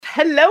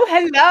Hello,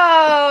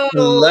 hello.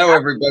 Hello,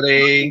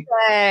 everybody.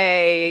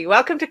 Hey,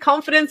 welcome to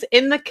Confidence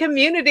in the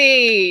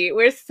Community.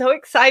 We're so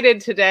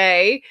excited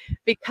today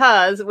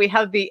because we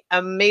have the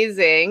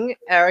amazing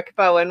Eric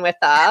Bowen with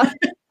us,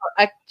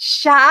 a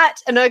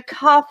chat and a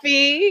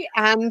coffee,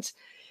 and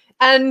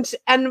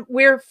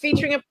we're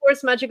featuring, of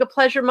course, Magical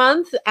Pleasure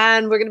Month,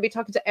 and we're going to be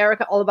talking to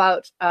Erica all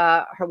about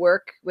her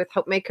work with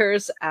Hope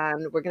Makers,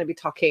 and we're going to be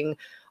talking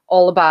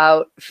all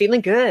about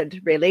feeling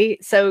good, really.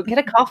 So get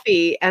a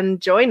coffee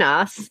and join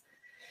us,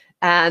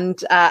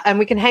 and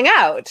we can hang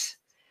out.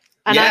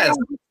 And yes.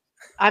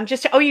 I'm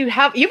just, you've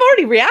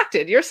already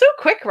reacted. You're so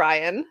quick,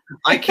 Ryan.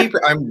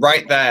 I'm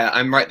right there.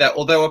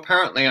 Although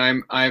apparently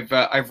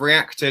I've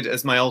reacted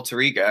as my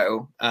alter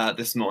ego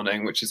this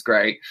morning, which is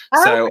great.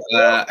 So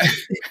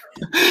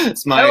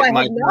it's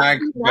my drag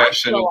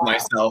version of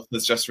myself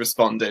has just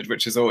responded,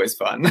 which is always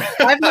fun.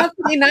 I've not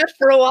seen that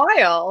for a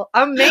while.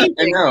 Amazing.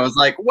 I know. I was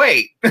like,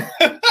 wait. So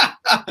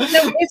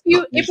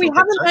if we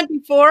haven't met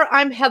before,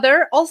 I'm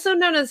Heather, also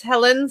known as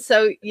Helen.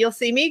 So you'll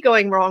see me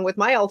going wrong with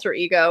my alter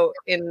ego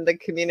in the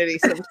community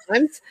sometimes.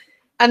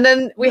 And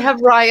then we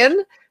have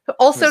Ryan,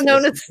 also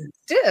known as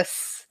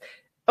Dis,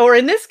 or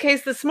in this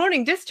case, this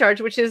morning, Discharge,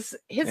 which is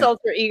his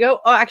alter ego,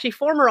 or actually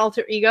former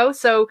alter ego.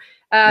 So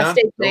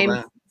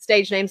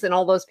stage names and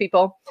all those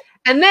people.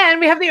 And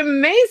then we have the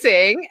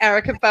amazing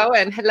Erica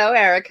Bowen. Hello,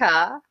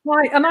 Erica.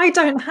 Right, and I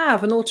don't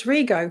have an alter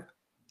ego.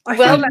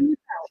 That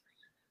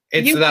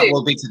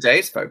will be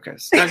today's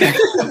focus. Okay.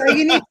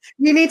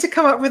 you need to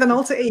come up with an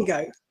alter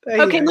ego. I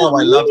love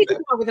it. To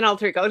come up with an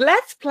alter ego.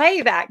 Let's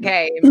play that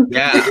game.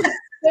 Yeah.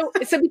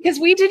 So because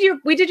we did your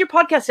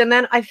podcast, and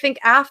then I think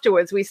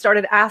afterwards we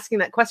started asking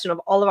that question of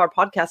all of our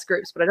podcast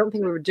groups, but I don't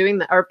think we were doing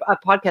that, or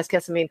podcast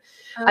guests. I mean,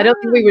 I don't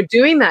think we were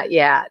doing that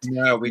yet.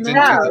 No, we didn't.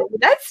 No,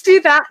 let's do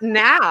that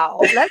now.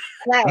 Let's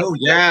play. Oh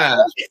yeah.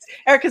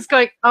 Erica's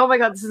going, oh my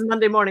God, this is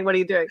Monday morning. What are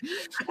you doing?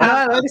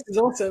 This is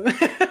awesome.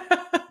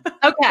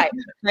 Okay.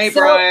 Hey,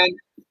 Brian.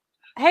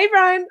 Hey,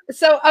 Brian.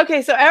 So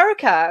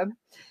Erica,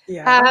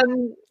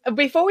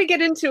 before we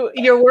get into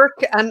your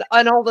work and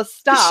all the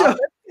stuff, let's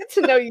get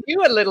to know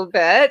you a little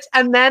bit,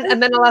 and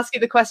then I'll ask you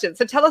the question.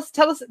 So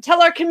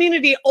tell our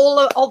community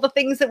all the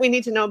things that we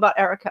need to know about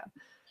Erica.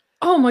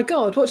 Oh my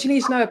God, what do you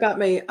need to know about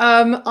me?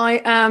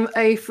 I am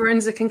a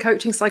forensic and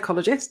coaching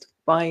psychologist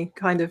by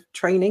kind of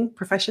training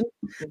profession.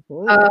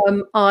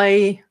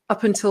 I,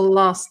 up until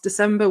last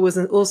December, was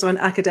also an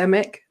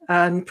academic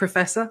and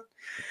professor.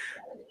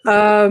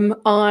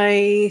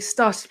 I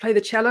started to play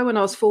the cello when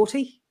I was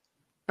 40.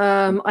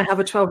 I have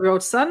a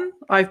 12-year-old son.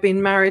 I've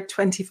been married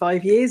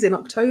 25 years in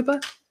October.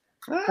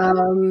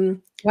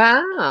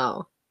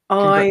 Wow.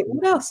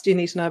 What else do you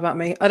need to know about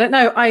me? I don't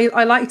know.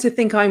 I like to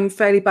think I'm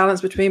fairly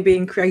balanced between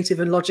being creative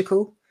and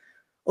logical,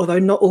 although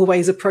not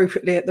always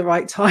appropriately at the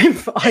right time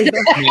for either.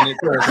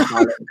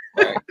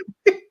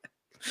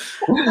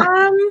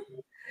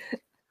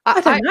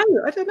 I don't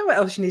know. I don't know what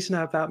else you need to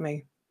know about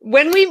me.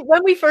 When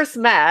we first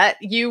met,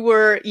 you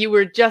were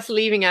just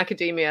leaving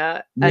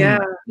academia,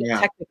 and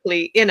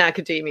technically in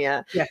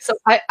academia. Yes. So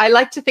I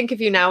like to think of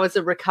you now as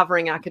a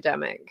recovering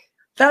academic.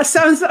 That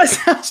sounds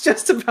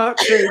just about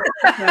true.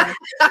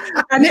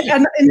 And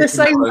in the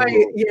same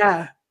way,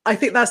 I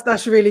think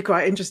that's really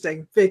quite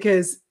interesting,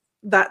 because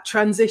that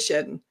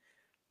transition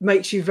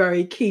makes you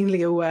very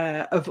keenly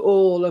aware of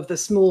all of the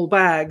small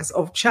bags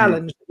of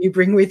challenge that you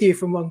bring with you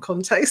from one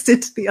context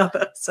into the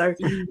other. So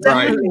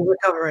definitely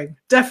recovering,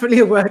 definitely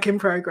a work in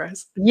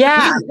progress.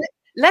 Yeah.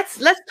 Let's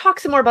talk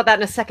some more about that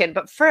in a second.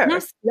 But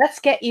first, let's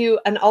get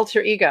you an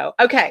alter ego.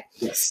 Okay.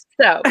 Yes.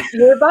 So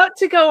you're about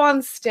to go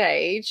on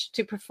stage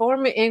to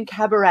perform in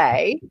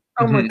Cabaret.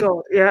 Oh my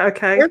God. Yeah.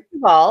 Okay.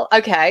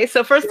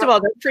 First of all,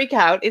 don't freak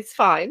out. It's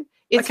fine.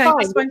 It's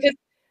fine.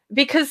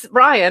 Because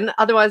Ryan,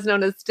 otherwise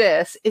known as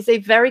Dis, is a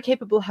very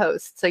capable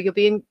host. So you'll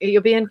be in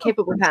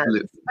capable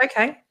hands.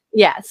 Okay.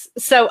 Yes.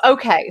 So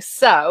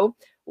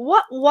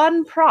what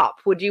one prop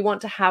would you want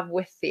to have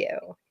with you?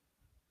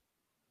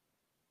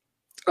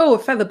 Oh, a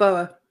feather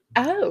boa.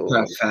 Oh.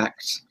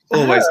 Perfect.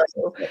 Always.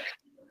 Oh.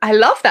 I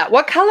love that.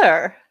 What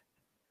color?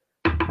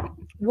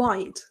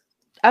 White.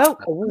 Oh.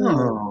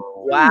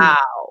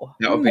 Wow.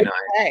 That would be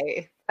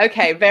nice.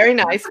 Okay. Very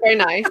nice. Very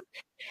nice.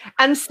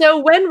 And so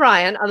when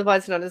Ryan,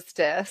 otherwise known as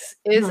Dis,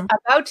 is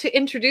about to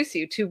introduce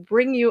you, to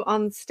bring you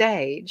on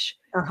stage,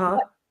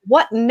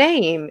 what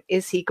name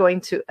is he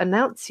going to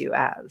announce you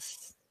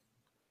as?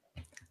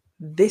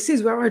 This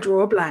is where I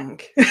draw a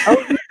blank.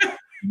 Oh,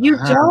 you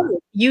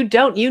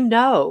don't, you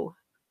know.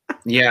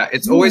 Yeah,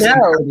 it's always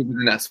included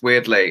within us,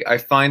 weirdly. I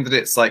find that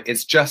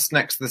it's just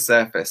next to the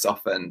surface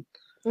often.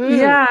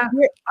 Yeah.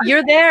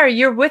 You're there.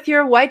 You're with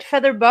your white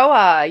feather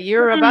boa.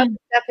 You're about to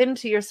step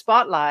into your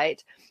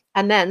spotlight.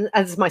 And then,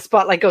 as my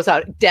spotlight goes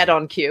out, dead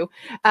on cue.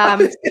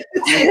 Dark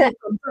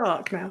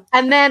now.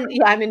 And then,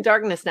 I'm in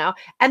darkness now.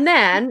 And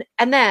then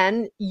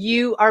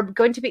you are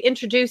going to be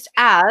introduced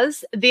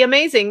as the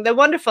amazing, the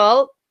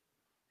wonderful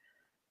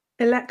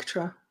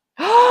Electra.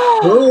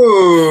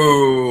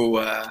 Ooh.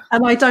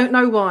 And I don't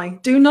know why.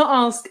 Do not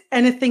ask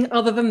anything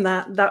other than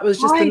that. That was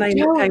just the name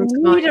that came to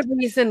mind. A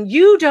reason.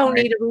 You don't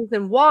need a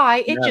reason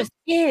why. It just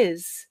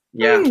is.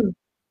 Yeah.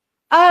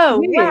 Oh,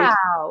 weird.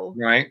 wow.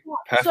 Right.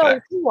 Perfect. So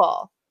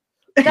cool.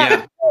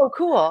 That's so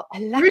cool.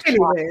 Really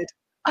weird.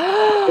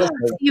 Oh,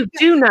 you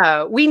do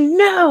know. We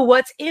know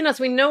what's in us.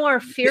 We know our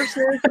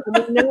fierceness.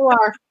 We know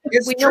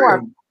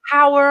our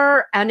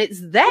power, and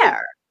it's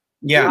there.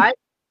 Yeah. Right?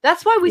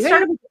 That's why we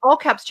started with the All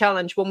Caps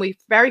Challenge when we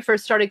very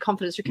first started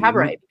Confidence Through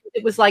Cabaret.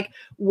 It was like,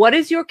 what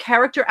is your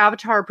character,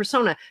 avatar, or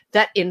persona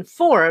that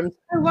informs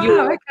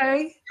your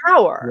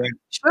power? Yeah.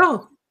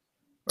 Sure.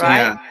 Right?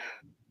 Yeah.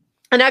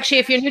 And actually,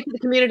 if you're new to the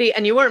community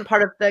and you weren't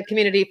part of the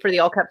community for the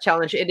All Cap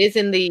Challenge, it is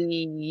in the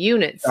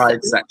units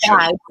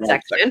section.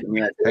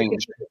 Yeah, you can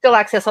still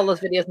access all those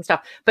videos and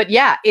stuff. But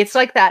yeah, it's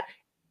like that.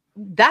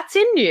 That's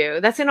in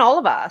you. That's in all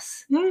of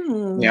us.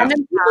 Yeah.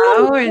 And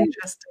Oh,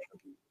 interesting.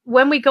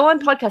 When we go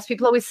on podcasts,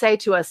 people always say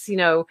to us, you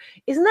know,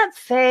 isn't that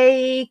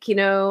fake? You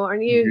know,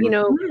 aren't you, you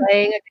know,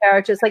 playing a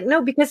character? It's like,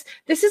 no, because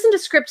this isn't a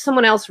script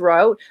someone else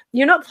wrote.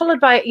 You're not followed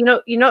by, you know,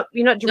 you're not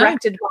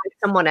directed by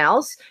someone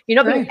else.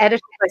 You're not being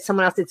edited by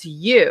someone else. It's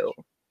you.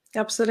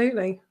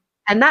 Absolutely.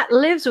 And that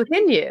lives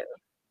within you.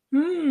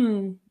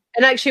 And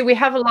actually, we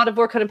have a lot of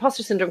work on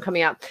imposter syndrome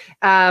coming up,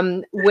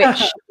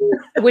 which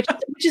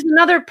is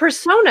another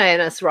persona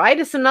in us, right?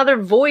 It's another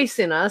voice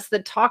in us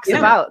that talks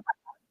about,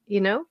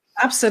 you know.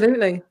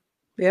 Absolutely.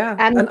 Yeah.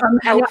 And an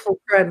unhelpful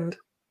friend.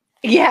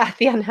 Yeah.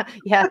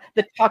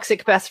 The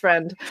toxic best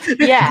friend.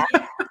 Yeah.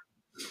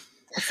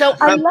 So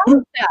I love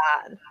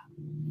that.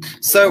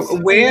 So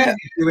we're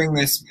doing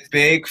this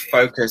big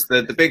focus,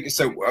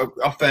 so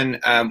often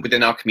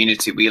within our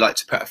community, we like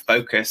to put a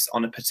focus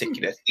on a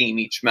particular theme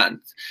each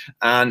month.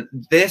 And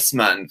this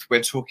month,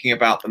 we're talking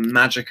about the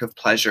magic of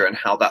pleasure and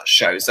how that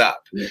shows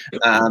up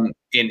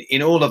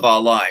in all of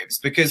our lives,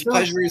 because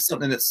pleasure is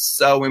something that's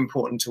so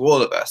important to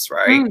all of us,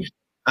 right?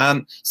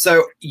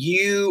 So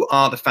you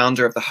are the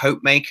founder of the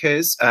Hope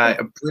Makers,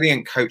 a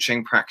brilliant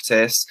coaching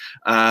practice.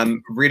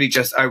 Really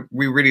just,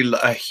 we really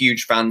are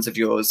huge fans of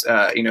yours,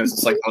 you know, as a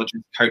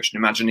psychologist, coach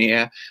and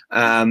Imagineer.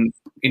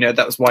 You know,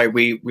 that was why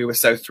we were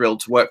so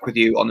thrilled to work with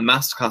you on the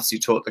masterclass you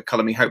taught, the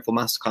Colour Me Hopeful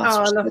masterclass.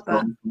 Oh, I love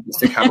that.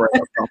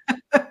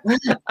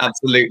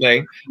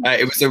 Absolutely.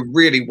 It was a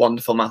really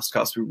wonderful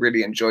masterclass. We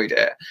really enjoyed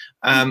it.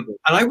 And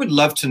I would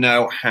love to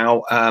know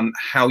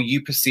how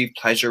you perceive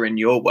pleasure in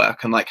your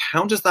work, and like,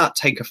 how does that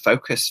take a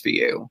focus for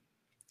you?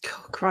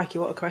 Oh, crikey,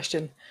 what a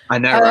question. I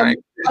know, right?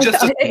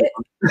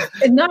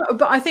 No,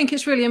 but I think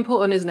it's really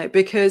important, isn't it?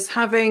 Because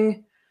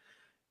having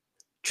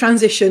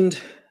transitioned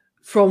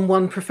from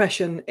one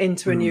profession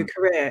into a new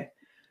career,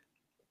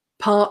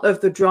 part of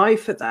the drive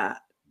for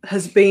that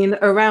has been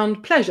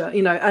around pleasure,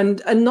 you know,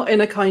 and not in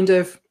a kind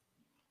of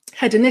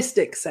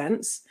hedonistic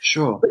sense,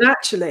 but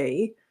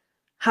actually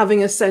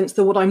having a sense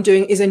that what I'm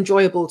doing is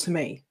enjoyable to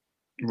me,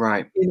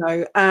 right? You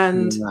know,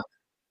 and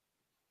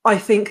I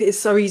think it's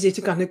so easy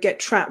to kind of get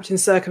trapped in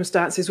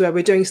circumstances where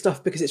we're doing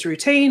stuff because it's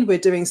routine, we're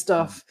doing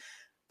stuff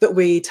that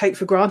we take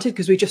for granted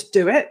because we just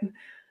do it,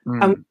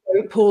 and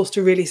we don't pause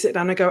to really sit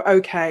down and go,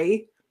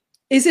 okay,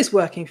 is this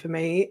working for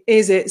me?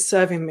 Is it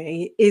serving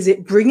me? Is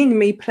it bringing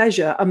me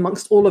pleasure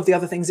amongst all of the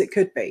other things it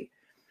could be?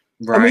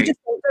 Right. And we just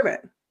don't do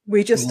it.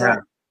 We just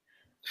don't.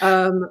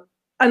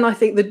 And I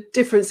think the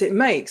difference it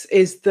makes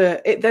is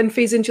that it then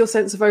feeds into your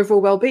sense of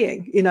overall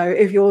well-being. You know,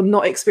 if you're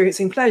not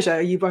experiencing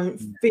pleasure, you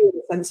won't feel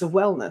a sense of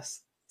wellness.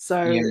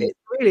 So it's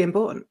really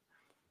important.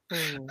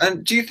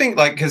 And do you think,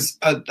 like, because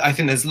I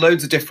think there's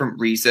loads of different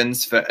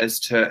reasons for as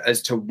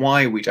to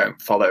why we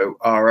don't follow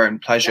our own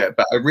pleasure,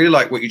 but I really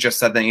like what you just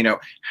said then, you know,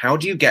 how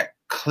do you get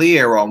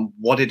clear on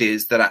what it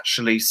is that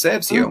actually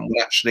serves you and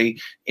what actually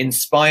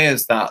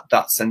inspires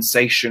that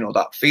sensation or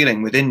that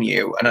feeling within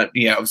you? And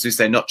you know, obviously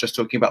say not just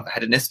talking about the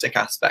hedonistic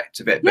aspect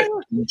of it, but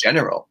in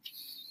general.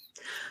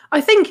 I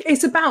think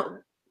it's about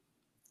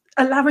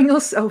allowing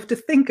yourself to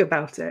think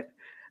about it.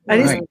 And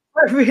it's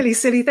a really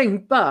silly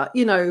thing, but,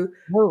 you know,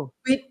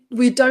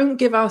 we don't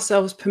give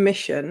ourselves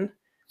permission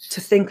to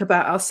think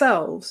about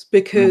ourselves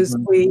because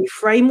we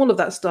frame all of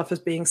that stuff as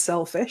being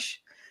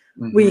selfish.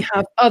 We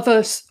have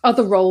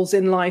other roles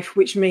in life,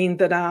 which mean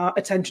that our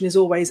attention is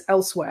always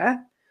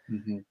elsewhere.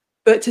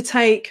 But to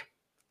take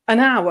an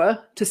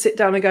hour to sit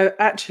down and go,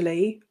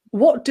 actually,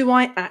 what do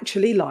I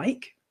actually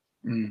like?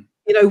 You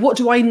know, what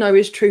do I know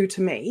is true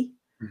to me?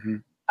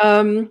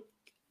 Can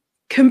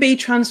be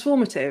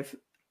transformative.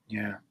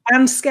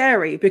 And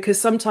scary,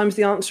 because sometimes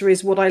the answer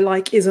is what I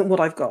like isn't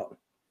what I've got.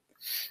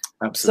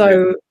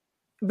 Absolutely. So,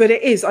 but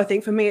it is, I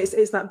think for me,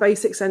 it's that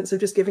basic sense of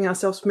just giving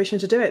ourselves permission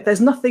to do it.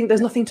 There's nothing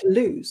to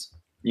lose.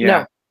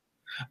 No.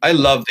 I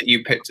love that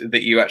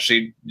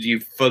you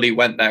fully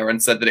went there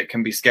and said that it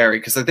can be scary,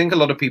 because I think a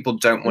lot of people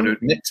don't want to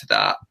admit to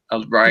that,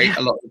 right?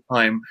 A lot of the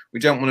time we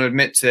don't want to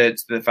admit to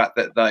the fact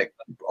that, like,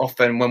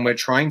 often when we're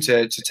trying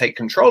to take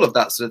control of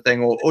that sort of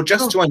thing, or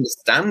just to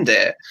understand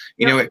it,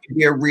 you know, it can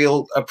be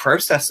a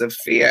process of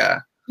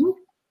fear.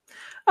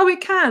 Oh, it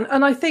can.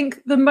 And I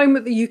think the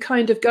moment that you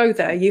kind of go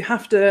there, you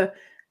have to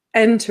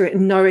enter it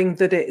knowing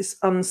that it's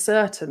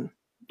uncertain.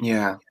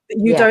 Yeah.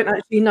 You don't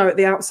actually know at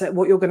the outset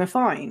what you're going to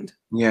find.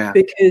 Yeah.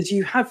 Because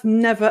you have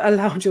never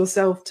allowed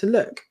yourself to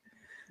look.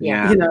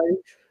 Yeah. You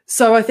know,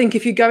 so I think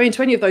if you go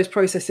into any of those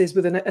processes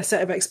with a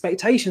set of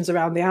expectations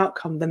around the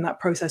outcome, then that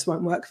process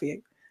won't work for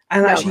you.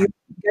 And actually you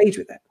engage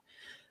with it.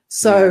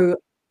 So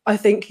I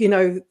think, you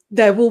know,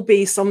 there will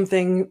be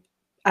something,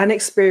 an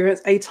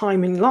experience, a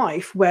time in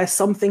life where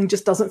something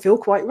just doesn't feel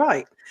quite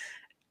right.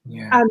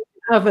 Yeah. And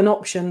have an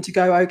option to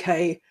go,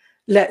 okay,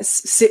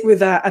 let's sit with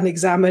that and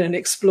examine and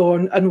explore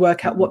and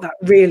work out what that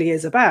really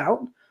is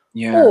about.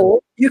 Yeah. Or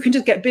you can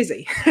just get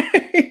busy,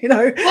 you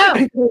know.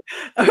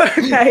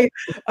 Okay,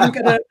 I'm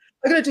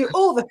gonna do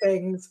all the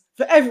things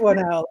for everyone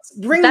else.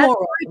 Bring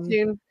more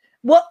on.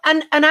 Well,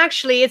 and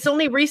actually, it's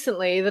only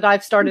recently that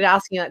I've started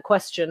asking that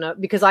question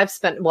because I've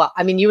spent. Well,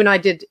 I mean, you and I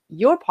did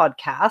your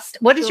podcast.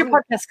 What is your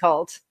podcast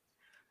called?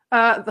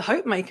 The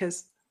Hope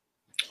Makers.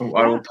 Oh,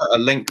 I will put a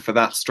link for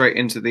that straight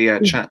into the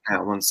chat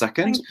now. 1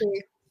 second. Thank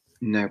you.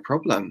 No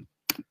problem.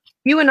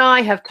 You and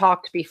I have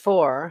talked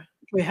before.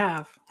 We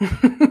have.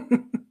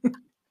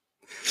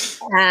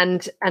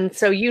 And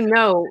so you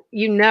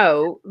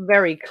know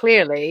very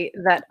clearly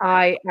that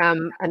I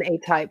am an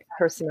A-type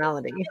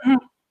personality.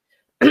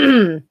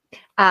 But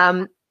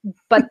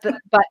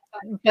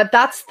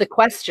that's the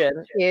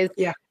question is,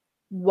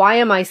 why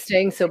am I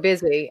staying so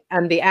busy?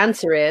 And the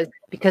answer is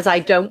because I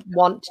don't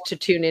want to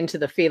tune into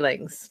the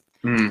feelings.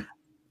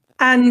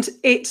 And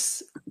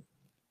it's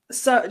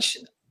such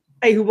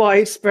a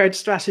widespread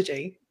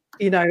strategy,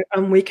 you know,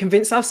 and we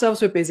convince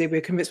ourselves we're busy.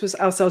 We're convinced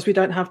ourselves we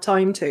don't have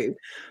time to.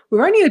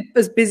 We're only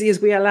as busy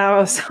as we allow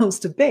ourselves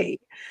to be.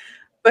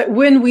 But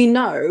when we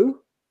know,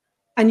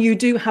 and you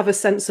do have a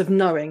sense of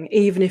knowing,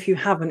 even if you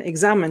haven't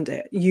examined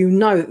it, you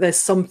know that there's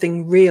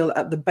something real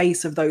at the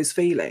base of those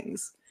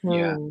feelings.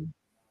 Yeah.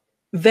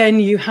 Then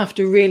you have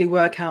to really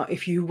work out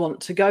if you want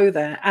to go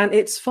there. And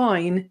it's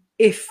fine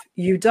if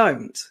you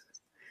don't.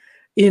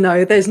 You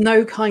know, there's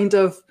no kind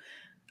of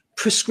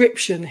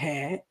prescription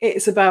here.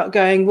 It's about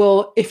going,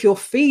 well, if you're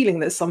feeling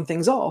that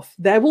something's off,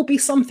 there will be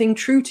something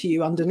true to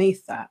you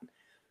underneath that.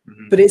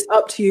 But it's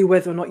up to you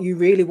whether or not you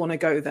really want to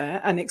go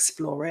there and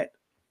explore it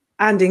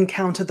and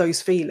encounter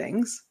those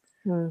feelings,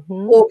 or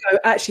go,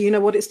 actually, you know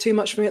what, it's too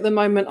much for me at the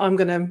moment. I'm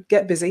going to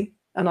get busy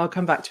and I'll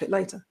come back to it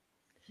later.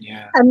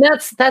 Yeah. And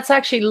that's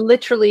actually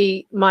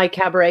literally my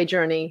cabaret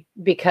journey,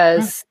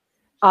 because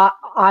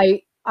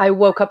I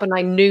woke up and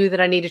I knew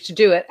that I needed to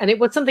do it. And it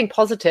was something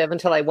positive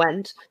until I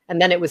went. And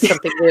then it was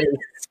something really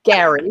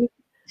scary.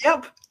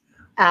 Yep.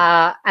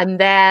 And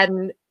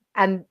then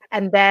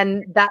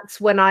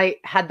that's when I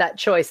had that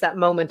choice, that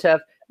moment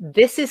of,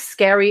 this is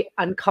scary,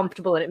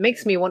 uncomfortable, and it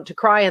makes me want to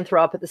cry and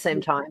throw up at the same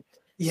time.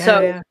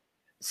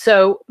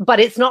 So, but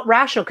it's not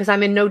rational because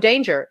I'm in no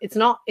danger. It's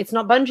not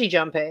bungee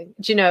jumping.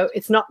 You know,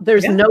 it's not,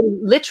 there's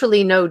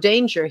literally no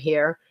danger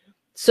here.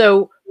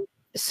 So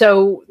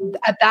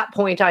at that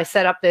point I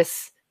set up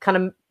this kind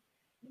of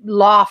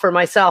law for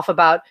myself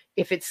about,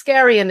 if it's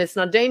scary and it's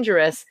not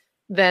dangerous,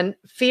 then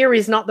fear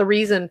is not the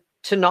reason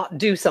to not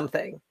do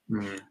something.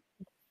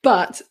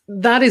 But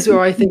that is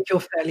where I think you're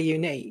fairly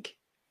unique,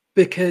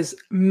 because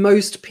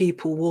most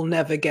people will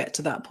never get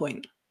to that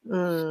point.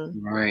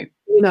 Right.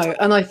 You know,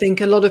 and I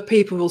think a lot of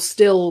people will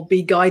still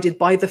be guided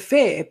by the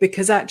fear,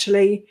 because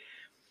actually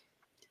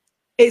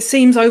it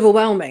seems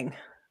overwhelming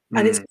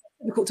and it's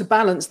difficult to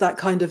balance that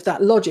kind of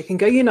that logic and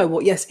go, you know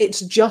what, yes, it's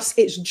just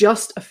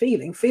a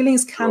feeling.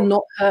 Feelings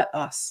cannot hurt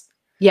us.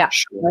 Yeah.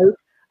 You know,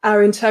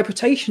 our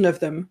interpretation of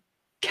them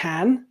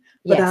can,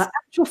 but our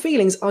actual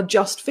feelings are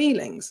just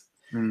feelings.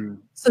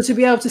 So to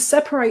be able to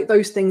separate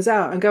those things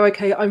out and go,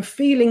 okay, I'm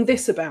feeling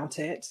this about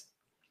it,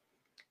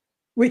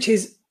 which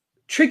is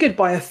triggered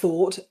by a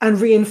thought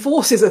and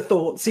reinforces a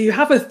thought. So you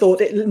have a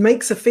thought, it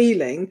makes a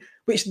feeling,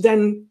 which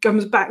then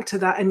comes back to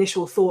that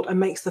initial thought and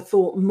makes the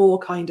thought more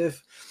kind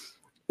of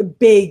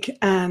big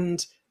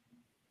and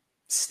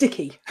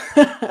sticky,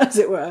 as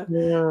it were.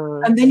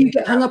 And then you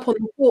get hung up on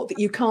the thought that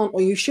you can't,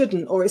 or you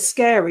shouldn't, or it's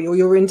scary, or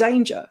you're in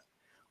danger,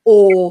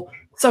 or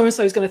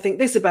so-and-so is going to think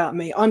this about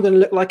me. I'm going to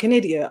look like an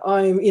idiot.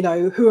 You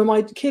know, who am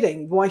I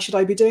kidding? Why should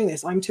I be doing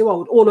this? I'm too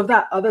old. All of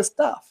that other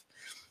stuff.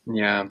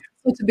 Yeah.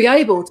 So to be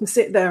able to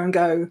sit there and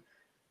go,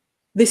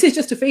 this is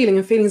just a feeling,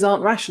 and feelings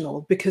aren't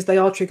rational because they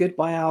are triggered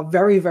by our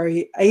very,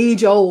 very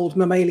age-old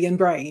mammalian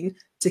brain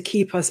to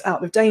keep us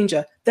out of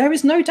danger. There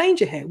is no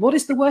danger here. What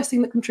is the worst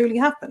thing that can truly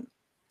happen?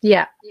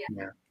 Yeah.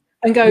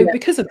 And go,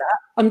 because of that,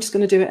 I'm just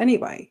going to do it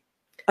anyway.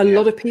 A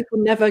lot of people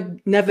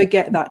never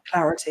get that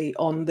clarity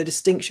on the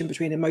distinction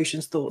between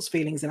emotions, thoughts,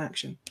 feelings, and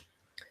action.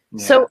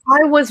 So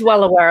I was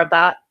well aware of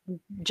that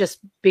just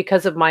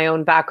because of my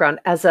own background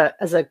as a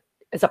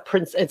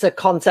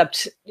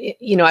concept,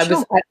 you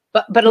know.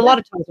 But a lot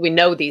of times we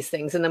know these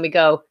things and then we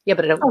go, yeah,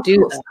 but I don't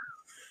do them.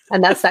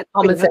 And that's that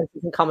common sense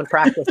and common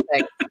practice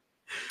thing.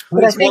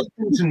 But it's one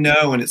thing to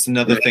know and it's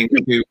another thing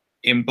to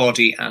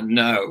embody and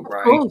know,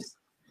 right? Of course.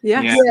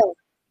 Yeah.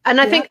 And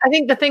I think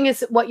the thing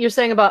is, what you're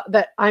saying about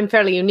that I'm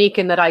fairly unique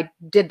in that I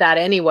did that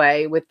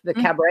anyway with the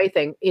cabaret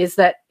thing, is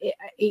that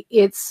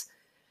it's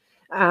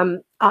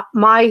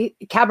My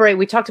cabaret,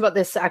 we talked about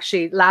this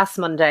actually last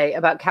Monday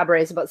about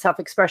cabarets, about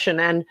self-expression,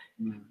 and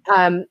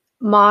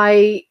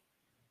my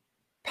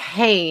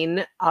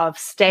pain of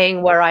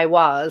staying where I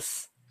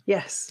was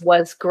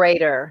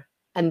greater,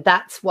 and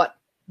that's what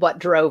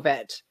drove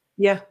it.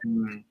 Yeah.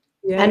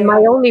 And my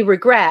only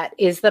regret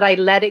is that I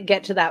let it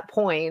get to that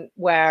point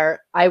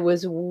where I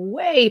was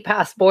way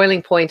past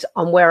boiling point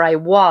on where I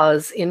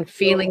was in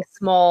feeling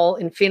small,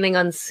 in feeling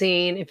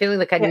unseen, in feeling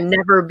like I'd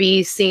never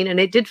be seen. And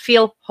it did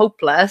feel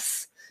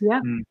hopeless.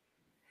 Yeah.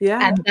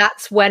 Yeah. And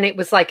that's when it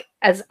was like,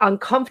 as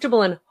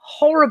uncomfortable and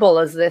horrible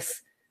as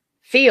this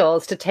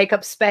feels, to take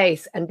up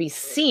space and be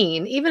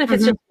seen, even if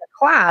it's just in a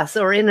class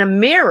or in a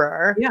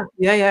mirror.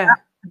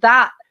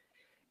 That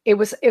it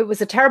was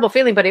a terrible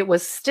feeling, but it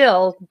was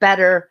still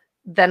better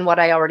than what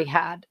I already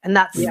had. And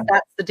that's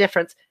the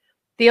difference.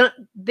 The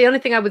only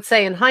thing I would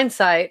say in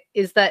hindsight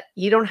is that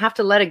you don't have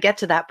to let it get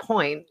to that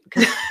point,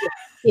 because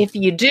if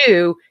you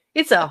do,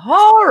 it's a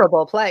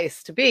horrible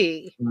place to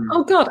be.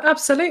 Oh God,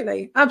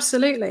 absolutely.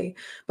 Absolutely.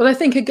 But I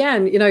think,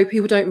 again,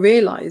 people don't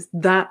realize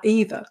that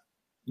either,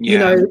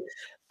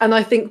 and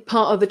I think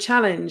part of the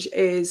challenge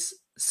is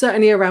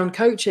certainly around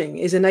coaching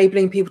is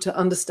enabling people to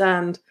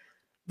understand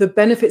the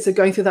benefits of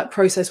going through that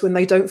process when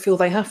they don't feel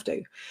they have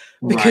to,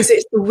 because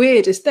it's the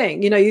weirdest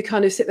thing. You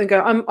kind of sit there and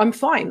go, I'm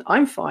fine.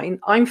 I'm fine.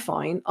 I'm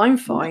fine. I'm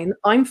fine.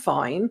 I'm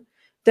fine.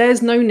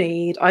 There's no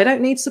need. I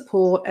don't need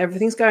support.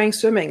 Everything's going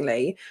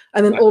swimmingly.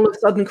 And then all of a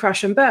sudden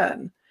crash and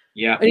burn.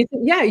 Yeah. And you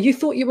think, you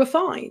thought you were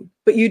fine,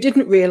 but you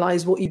didn't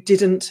realize what you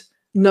didn't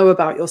know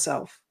about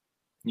yourself.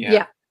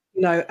 Yeah.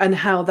 And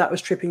how that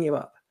was tripping you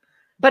up.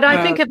 But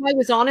I think if I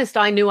was honest,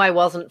 I knew I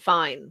wasn't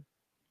fine.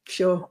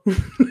 Sure.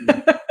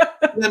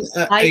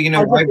 I've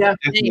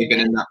definitely been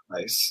in that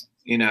place,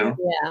 Yeah.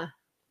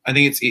 I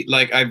think it's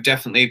like, I've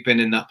definitely been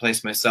in that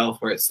place myself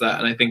where it's that.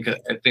 And I think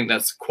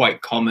that's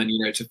quite common,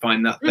 to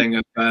find that thing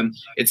of, I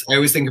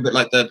always think of it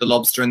like the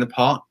lobster in the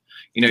pot,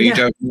 you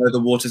don't know the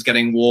water's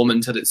getting warm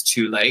until it's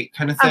too late,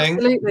 kind of thing.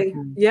 Absolutely.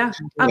 Yeah,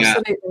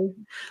 absolutely.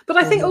 But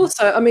I think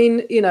also,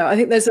 I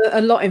think there's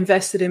a lot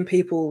invested in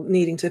people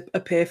needing to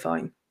appear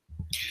fine.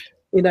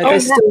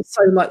 There's still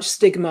so much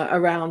stigma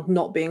around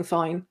not being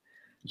fine.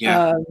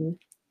 Yeah.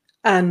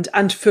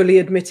 And fully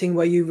admitting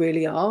where you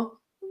really are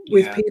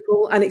with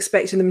people and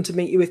expecting them to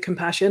meet you with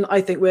compassion.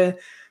 I think we're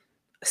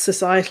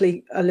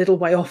societally a little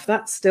way off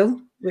that still,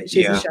 which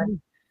is a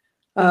shame.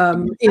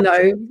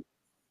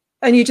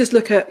 And you just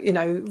look at,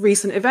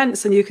 recent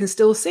events and you can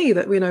still see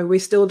that, we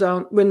still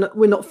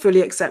we're not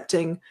fully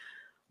accepting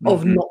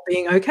of not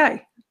being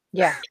okay.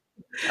 Yeah.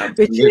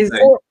 Which is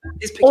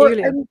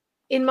peculiar.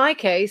 In my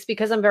case,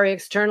 because I'm very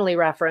externally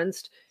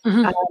referenced,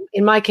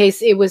 in my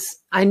case, it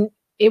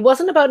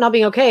wasn't about not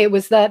being okay. It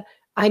was that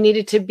I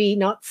needed to be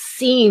not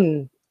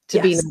seen to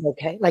be not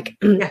okay. Like,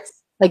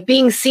 like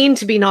being seen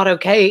to be not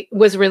okay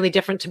was really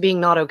different to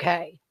being not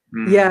okay.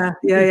 Yeah.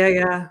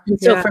 And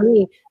so for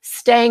me,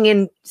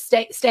 staying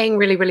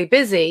really, really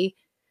busy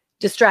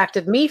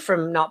distracted me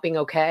from not being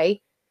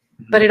okay,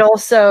 but it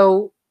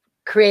also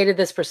created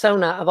this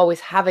persona of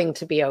always having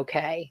to be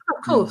okay.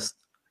 Of course.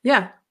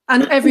 Yeah.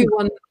 And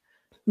everyone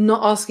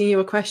not asking you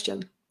a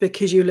question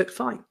because you looked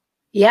fine.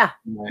 Yeah.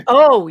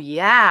 Oh,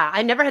 yeah.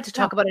 I never had to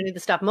talk about any of the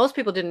stuff. Most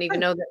people didn't even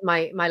know that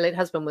my late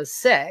husband was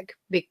sick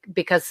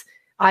because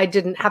I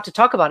didn't have to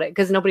talk about it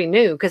because nobody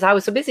knew because I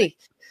was so busy.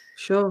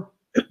 Sure.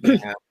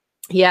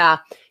 Yeah.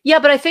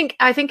 But I think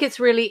it's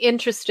really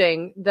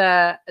interesting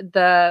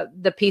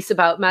the piece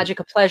about magic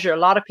of pleasure. A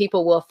lot of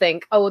people will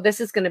think, oh, this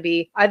is going to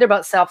be either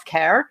about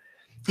self-care,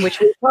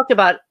 which we talked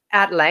about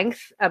at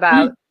length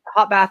about a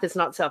hot bath is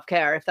not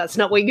self-care if that's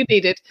not what you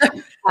needed.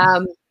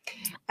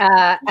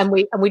 And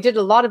we did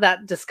a lot of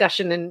that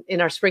discussion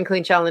in our spring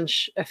clean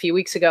challenge a few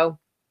weeks ago,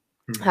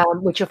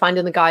 which you'll find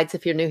in the guides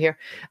if you're new here.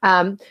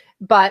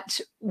 But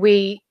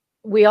we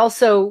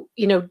also,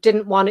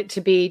 didn't want it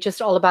to be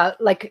just all about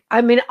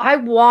I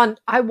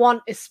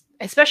want,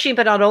 especially,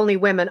 but not only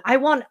women, I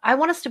want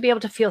us to be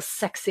able to feel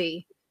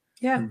sexy.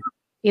 Yeah.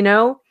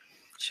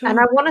 Sure.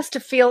 And I want us to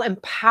feel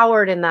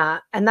empowered in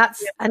that. And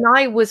and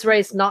I was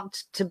raised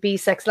not to be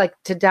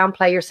to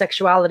downplay your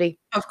sexuality.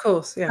 Of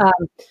course. Yeah.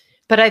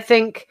 But I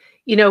think,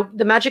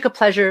 the magic of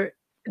pleasure,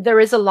 there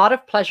is a lot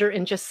of pleasure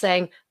in just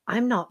saying,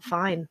 I'm not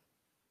fine.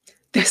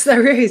 Yes,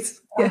 there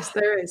is. Yes,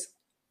 there is.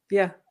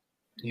 Yeah.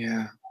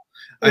 Yeah.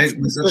 I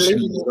was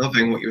actually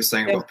loving what you were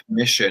saying about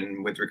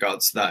permission with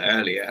regards to that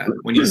earlier,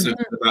 when you said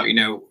about,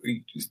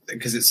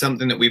 because it's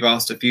something that we've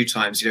asked a few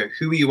times,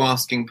 who are you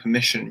asking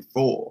permission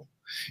for?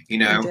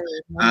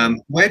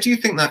 Where do you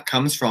think that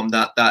comes from,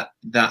 that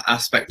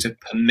aspect of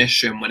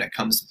permission when it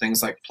comes to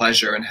things like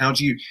pleasure, and how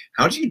do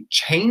you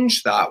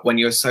change that when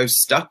you're so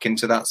stuck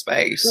into that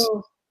space?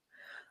 Well,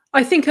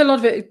 I think a lot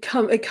of it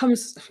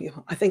comes,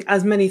 I think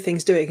as many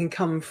things do, it can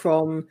come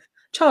from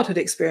childhood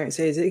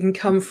experiences. It can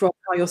come from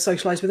how you're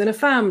socialized within a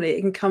family.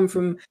 It can come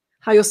from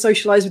how you're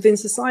socialized within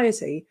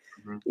society,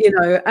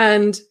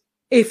 and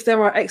if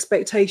there are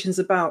expectations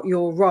about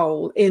your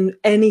role in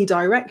any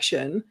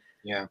direction,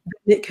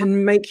 it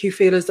can make you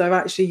feel as though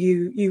actually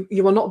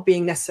you are not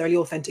being necessarily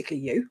authentically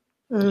you,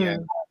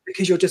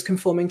 because you're just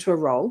conforming to a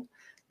role,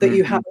 that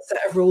you have a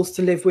set of rules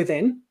to live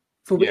within,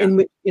 in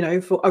which, you know,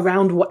 for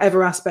around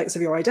whatever aspects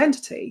of your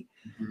identity.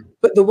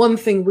 But the one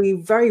thing we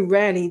very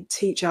rarely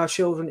teach our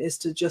children is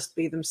to just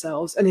be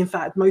themselves. And in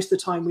fact, most of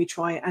the time we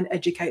try and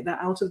educate that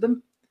out of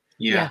them.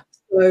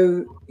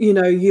 So, you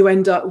know, you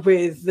end up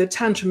with the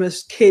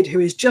tantrumous kid who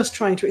is just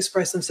trying to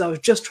express themselves,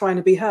 just trying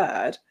to be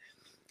heard.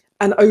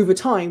 And over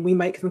time, we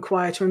make them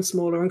quieter and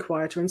smaller and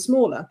quieter and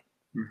smaller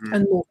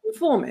and more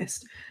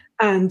conformist.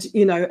 And,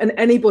 you know, and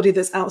anybody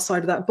that's outside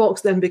of that box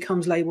then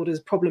becomes labeled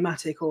as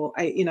problematic or,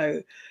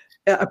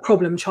 a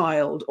problem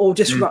child or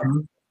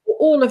disruptive,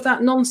 all of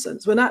that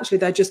nonsense, when actually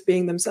they're just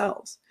being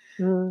themselves.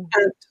 And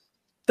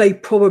they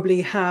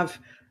probably have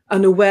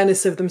an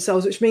awareness of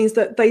themselves, which means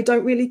that they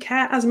don't really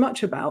care as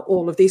much about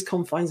all of these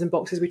confines and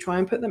boxes we try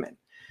and put them in.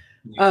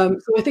 So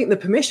I think the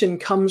permission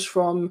comes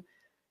from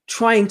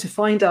trying to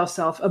find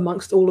ourselves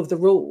amongst all of the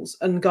rules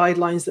and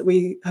guidelines that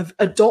we have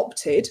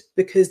adopted,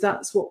 because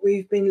that's what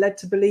we've been led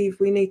to believe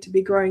we need to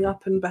be growing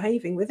up and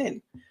behaving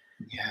within.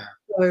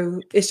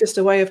 So it's just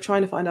a way of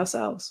trying to find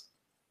ourselves.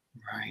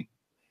 Right.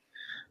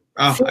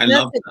 Oh, I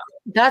love that.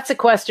 That's a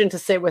question to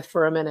sit with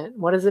for a minute.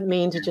 What does it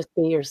mean to just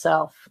be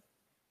yourself?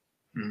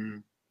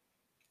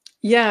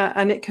 Yeah,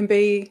 and it can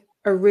be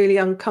a really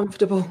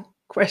uncomfortable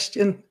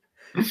question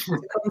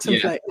to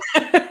contemplate.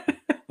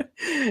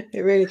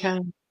 It really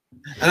can.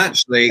 And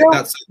actually,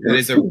 that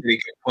is a really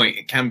good point.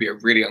 It can be a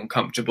really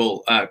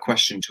uncomfortable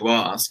question to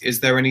ask. Is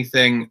there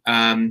anything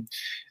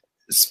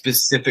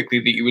specifically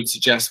that you would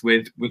suggest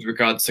with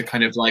regards to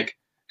kind of like,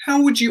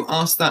 how would you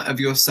ask that of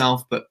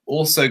yourself, but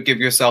also give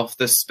yourself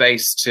the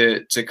space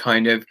to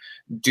kind of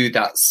do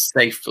that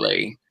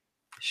safely?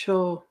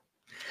 Sure.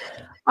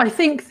 I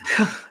think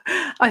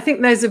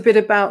there's a bit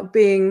about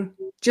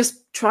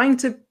just trying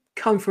to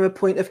come from a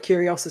point of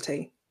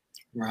curiosity.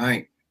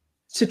 Right.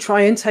 To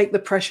try and take the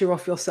pressure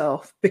off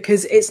yourself,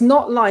 because it's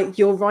not like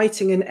you're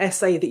writing an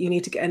essay that you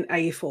need to get an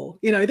A for.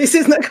 You know, this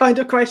isn't the kind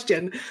of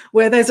question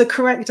where there's a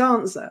correct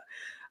answer.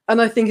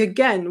 And I think,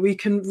 again, we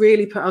can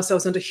really put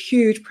ourselves under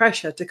huge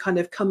pressure to kind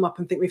of come up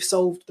and think we've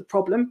solved the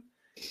problem.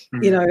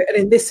 You know, and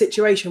in this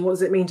situation, what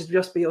does it mean to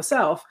just be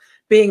yourself?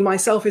 Being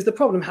myself is the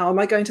problem. How am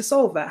I going to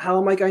solve that? How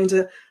am I going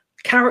to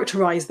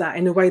characterize that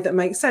in a way that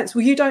makes sense?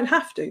 Well, you don't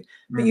have to,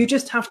 but you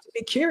just have to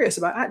be curious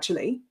about,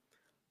 actually,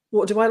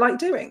 what do I like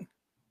doing?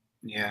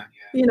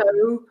 You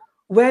know,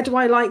 where do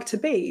I like to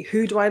be?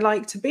 Who do I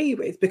like to be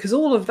with? Because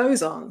all of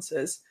those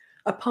answers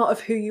are part of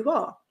who you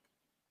are.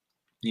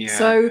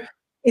 So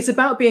it's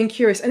about being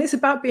curious, and it's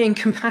about being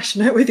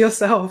compassionate with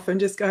yourself and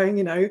just going,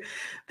 you know,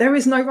 there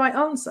is no right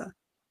answer.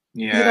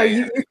 You know,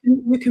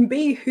 you can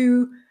be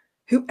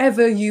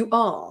whoever you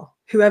are,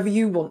 whoever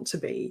you want to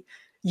be.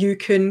 You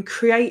can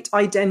create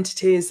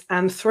identities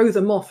and throw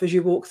them off as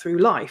you walk through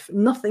life.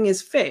 Nothing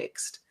is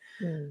fixed.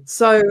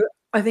 So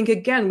I think,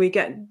 again, we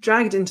get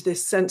dragged into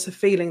this sense of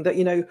feeling that,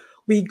 you know,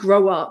 we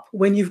grow up.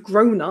 When you've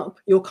grown up,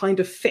 you're kind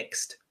of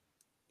fixed.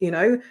 You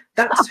know,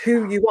 that's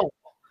who you are.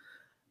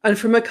 And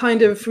from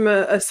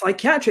a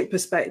psychiatric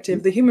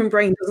perspective, the human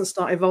brain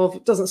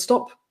doesn't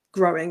stop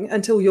growing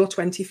until you're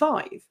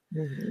 25.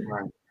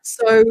 Right.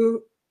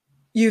 So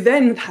you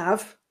then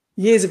have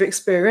years of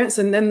experience,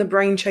 and then the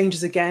brain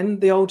changes again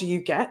the older you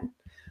get.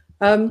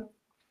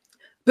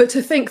 But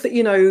to think that,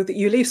 you know, that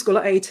you leave school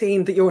at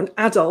 18, that you're an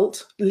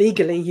adult,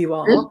 legally you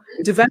are,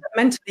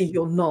 developmentally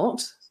you're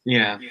not.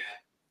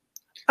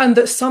 And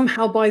that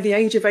somehow by the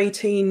age of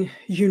 18,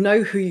 you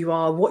know who you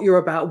are, what you're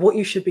about, what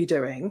you should be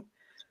doing.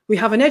 We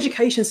have an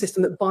education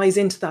system that buys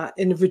into that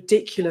in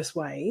ridiculous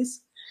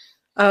ways.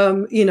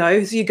 You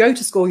know, so you go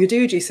to school, you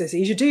do your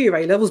GCSEs, you do your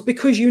A-levels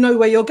because you know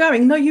where you're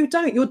going. No, you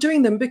don't. You're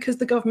doing them because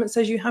the government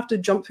says you have to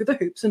jump through the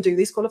hoops and do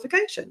these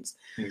qualifications.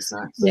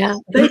 Exactly. Yeah.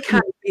 They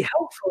can be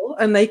helpful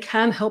and they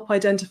can help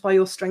identify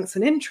your strengths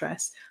and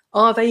interests.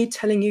 Are they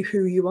telling you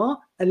who you are?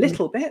 A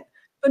little bit,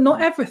 but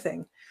not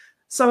everything.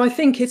 So I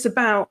think it's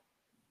about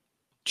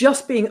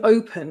just being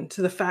open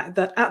to the fact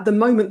that at the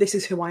moment, this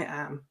is who I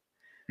am.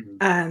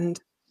 And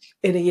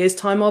in a year's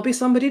time, I'll be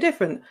somebody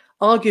different.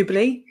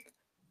 Arguably,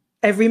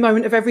 every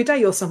moment of every day,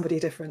 you're somebody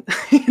different.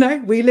 You know,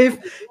 we live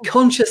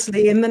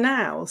consciously in the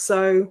now.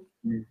 So,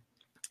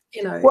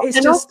 you know, it's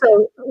and just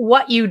also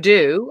what you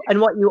do and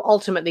what you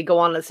ultimately go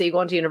on. Let's say you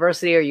go into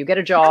university or you get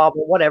a job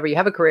or whatever, you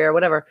have a career,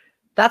 whatever.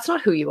 That's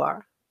not who you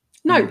are.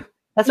 No,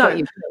 that's what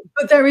you do.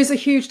 But there is a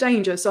huge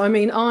danger. So, I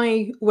mean,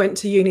 I went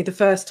to uni the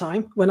first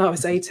time when I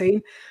was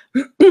 18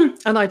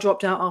 and I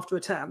dropped out after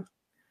a term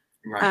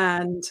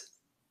and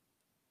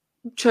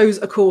chose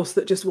a course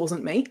that just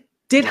wasn't me.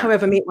 Did,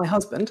 however, meet my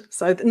husband.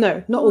 So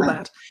no, not all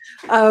bad.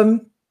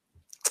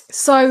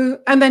 So,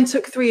 and then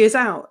took 3 years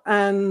out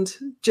and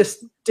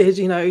just did,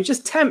 you know,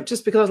 just temp,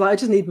 just because I was like, I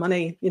just need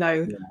money, you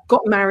know,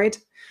 got married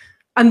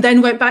and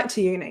then went back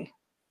to uni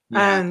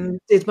and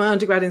did my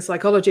undergrad in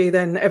psychology,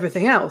 then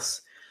everything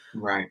else.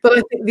 Right. But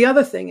I think the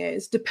other thing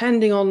is,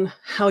 depending on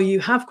how you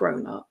have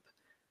grown up,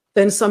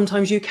 then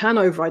sometimes you can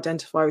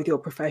over-identify with your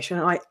profession.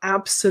 And I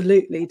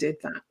absolutely did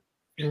that.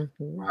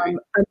 And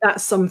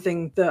that's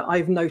something that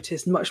I've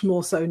noticed much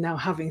more so now,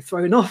 having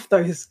thrown off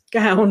those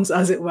gowns,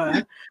 as it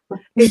were.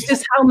 It's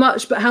just how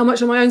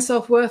much of my own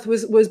self-worth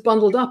was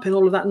bundled up in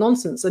all of that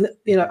nonsense. And,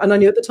 you know, and I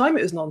knew at the time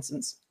it was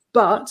nonsense.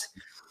 But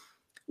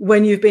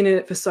when you've been in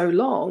it for so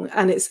long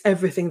and it's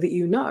everything that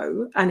you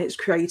know, and it's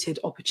created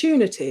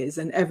opportunities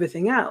and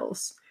everything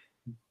else,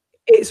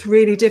 it's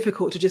really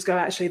difficult to just go,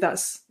 actually,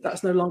 that's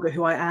no longer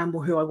who I am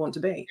or who I want to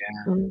be.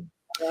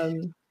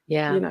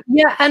 Yeah. You know.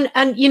 Yeah.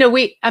 And, you know,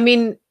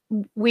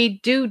 we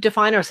do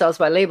define ourselves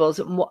by labels,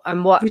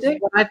 and what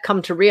I've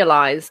come to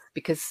realize,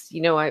 because,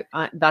 you know, I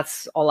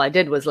that's all I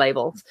did was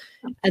labels.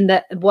 And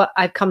that what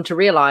I've come to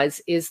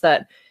realize is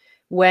that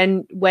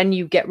when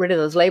you get rid of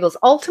those labels,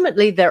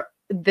 ultimately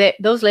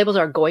those labels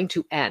are going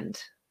to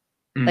end.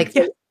 Like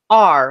they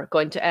are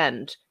going to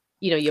end.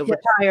 You know, you'll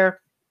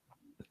retire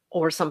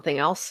or something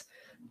else.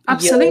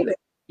 Absolutely.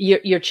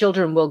 Your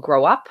children will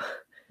grow up.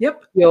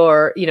 Yep.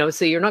 You know,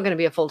 so you're not going to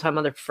be a full-time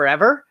mother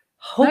forever.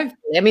 Hopefully.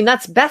 No. I mean,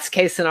 that's best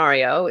case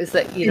scenario, is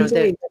that, you know,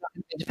 they're not going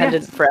to be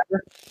independent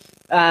forever.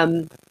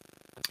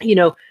 You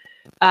know,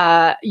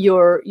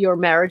 your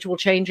marriage will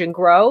change and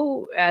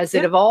grow as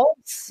it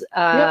evolves.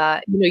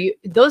 You know,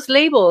 those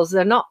labels,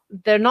 they're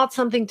not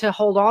something to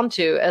hold on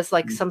to as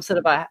like some sort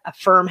of a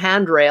firm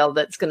handrail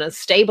that's going to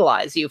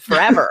stabilize you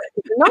forever.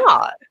 It's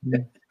not.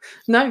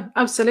 No,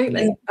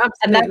 absolutely.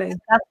 And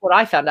that's what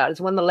I found out,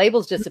 is when the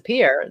labels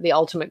disappear, the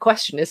ultimate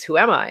question is, who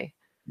am I?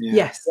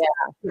 Yes.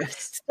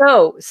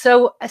 So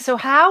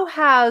how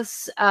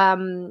has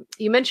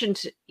you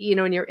mentioned, you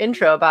know, in your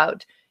intro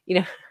about, you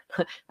know,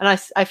 and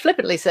I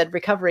flippantly said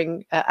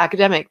recovering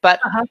academic, but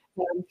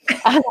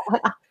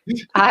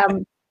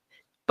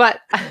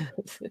but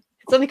it's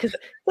only because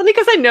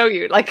I know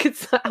you. Like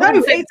it's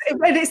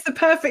the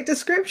perfect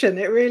description.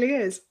 It really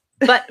is.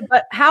 But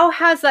how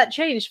has that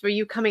changed for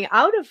you coming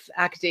out of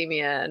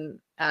academia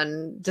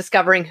and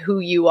discovering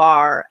who you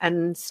are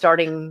and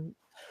starting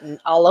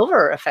all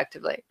over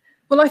effectively?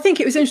 Well, I think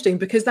it was interesting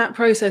because that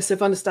process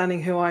of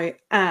understanding who I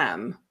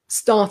am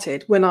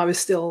started when I was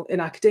still in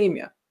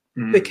academia,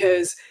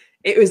 because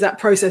it was that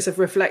process of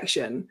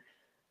reflection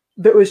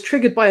that was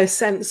triggered by a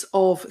sense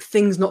of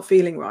things not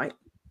feeling right.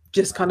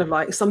 Just kind of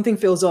like something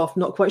feels off,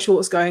 not quite sure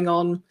what's going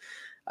on,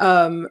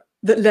 that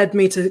led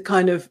me to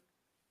kind of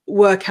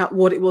work out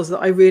what it was that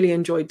I really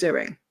enjoyed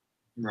doing.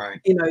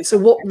 Right. You know, so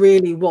what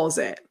really was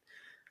it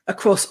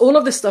across all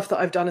of the stuff that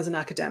I've done as an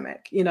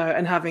academic, you know,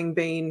 and having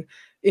been,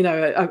 you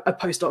know, a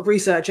postdoc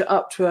researcher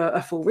up to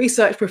a full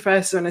research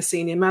professor and a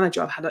senior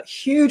manager, I've had a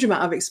huge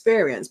amount of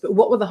experience. But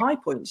what were the high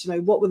points? You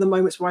know, what were the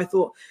moments where I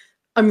thought,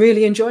 I'm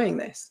really enjoying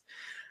this?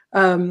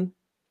 And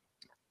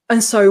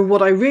so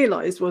what I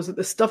realized was that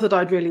the stuff that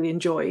I'd really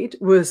enjoyed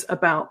was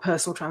about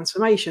personal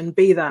transformation,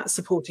 be that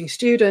supporting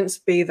students,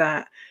 be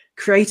that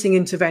creating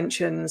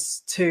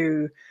interventions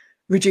to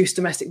reduce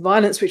domestic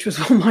violence, which was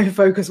what my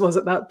focus was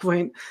at that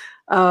point,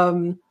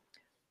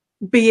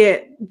 be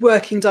it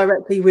working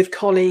directly with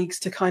colleagues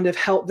to kind of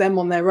help them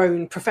on their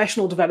own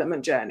professional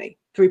development journey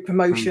through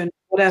promotion,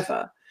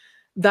 whatever.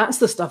 That's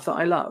the stuff that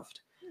I loved.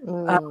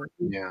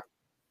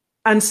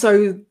 And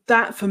so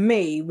that for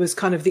me was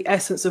kind of the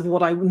essence of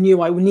what I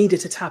knew I needed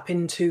to tap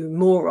into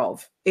more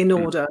of in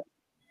order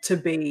to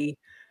be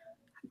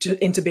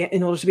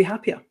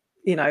happier,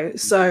 you know.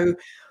 So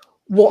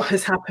what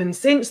has happened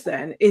since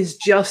then is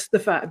just the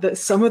fact that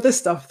some of the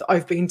stuff that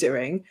I've been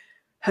doing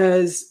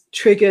has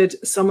triggered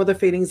some of the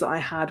feelings that I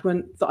had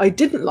that I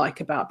didn't like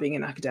about being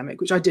an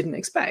academic, which I didn't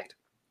expect.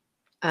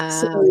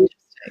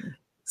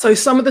 So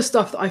some of the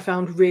stuff that I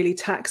found really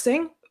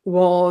taxing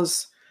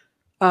was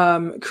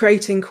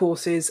creating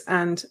courses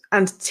and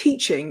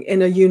teaching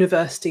in a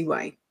university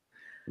way.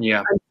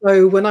 Yeah. And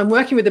so when I'm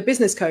working with a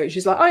business coach,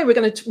 he's like, "Oh, we're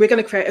going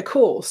to create a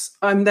course."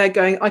 I'm there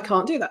going, "I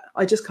can't do that.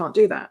 I just can't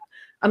do that."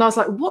 And I was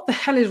like, what the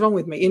hell is wrong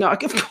with me? You know, of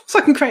course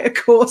I can create a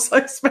course.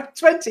 I've spent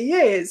 20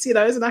 years, you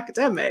know, as an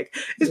academic.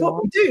 It's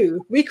what we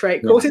do. We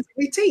create courses,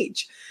 we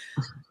teach.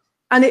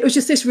 And it was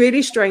just this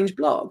really strange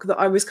block that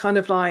I was kind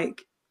of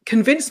like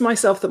convinced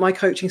myself that my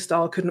coaching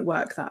style couldn't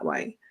work that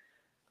way.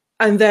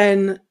 And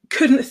then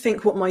couldn't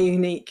think what my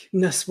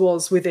uniqueness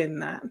was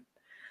within that.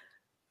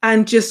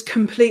 And just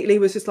completely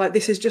was just like,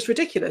 this is just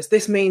ridiculous.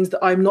 This means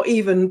that I'm not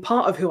even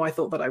part of who I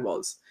thought that I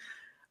was.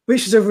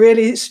 Which is a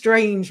really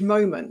strange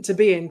moment to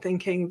be in,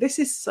 thinking this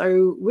is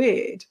so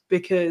weird,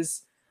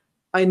 because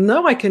I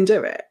know I can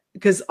do it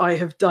because I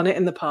have done it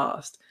in the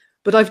past,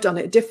 but I've done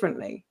it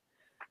differently.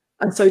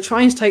 And so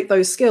trying to take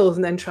those skills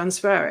and then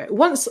transfer it.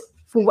 Once,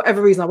 for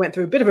whatever reason, I went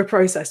through a bit of a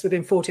process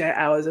within 48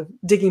 hours of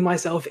digging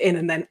myself in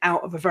and then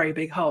out of a very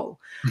big hole.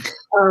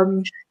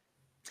 And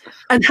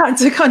had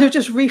to kind of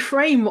just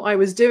reframe what I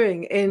was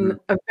doing in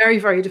a very,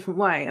 very different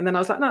way. And then I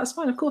was like, no, it's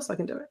fine. Of course I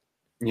can do it.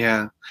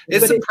 Yeah.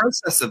 It's the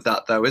process of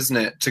that, though, isn't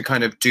it? To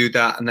kind of do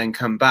that and then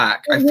come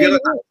back. I feel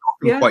like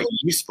that's quite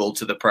useful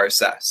to the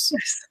process.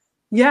 Yes.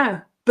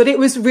 Yeah. But it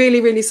was really,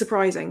 really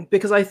surprising,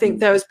 because I think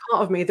there was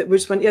part of me that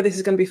just went, yeah, this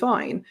is going to be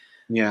fine.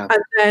 Yeah.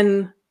 And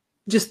then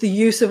just the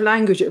use of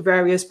language at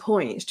various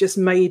points just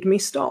made me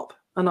stop.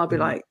 And I'll be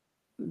like,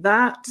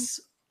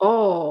 that's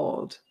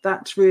odd.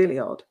 That's really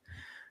odd.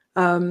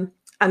 And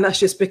that's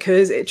just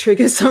because it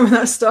triggers some of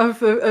that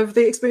stuff of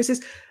the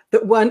experiences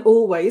that weren't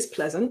always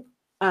pleasant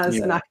as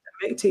an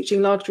academic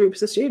teaching large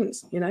groups of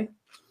students, you know.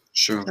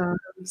 Sure.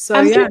 So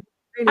yeah.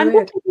 I'm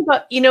thinking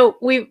about, you know,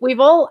 we've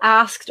all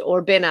asked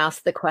or been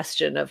asked the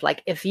question of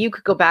like, if you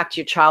could go back to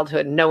your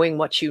childhood knowing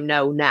what you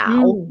know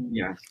now,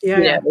 you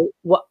know,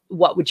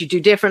 what would you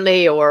do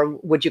differently, or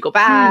would you go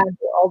back?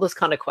 All those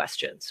kind of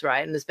questions,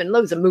 right? And there's been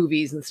loads of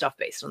movies and stuff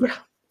based on that.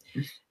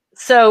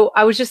 So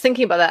I was just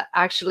thinking about that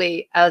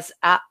actually,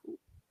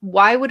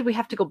 why would we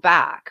have to go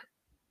back?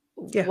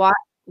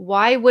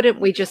 Why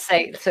wouldn't we just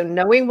say, so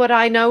knowing what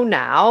I know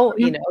now,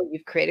 you know,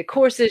 you've created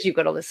courses, you've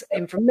got all this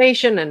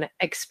information and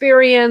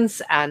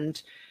experience,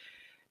 and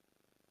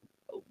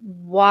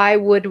why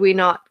would we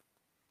not,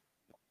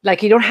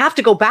 like, you don't have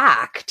to go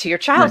back to your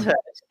childhood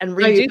and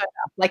redo stuff.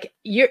 Like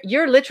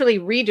you're literally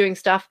redoing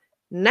stuff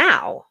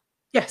now.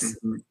 Yes.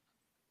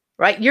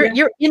 Right.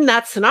 You're in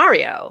that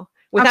scenario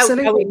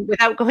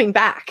without going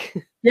back.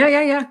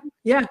 Yeah.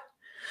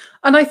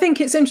 And I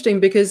think it's interesting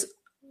because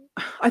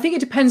I think it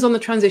depends on the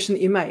transition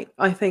that you make.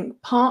 I think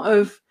part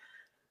of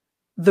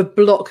the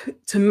block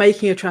to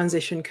making a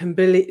transition can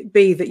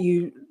be that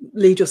you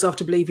lead yourself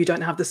to believe you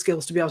don't have the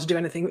skills to be able to do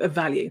anything of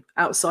value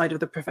outside of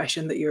the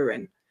profession that you're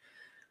in.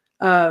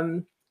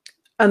 And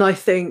I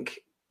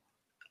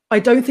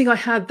don't think I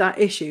had that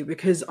issue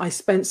because I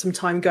spent some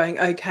time going,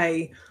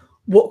 okay,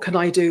 what can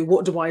I do?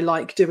 What do I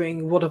like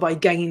doing? What have I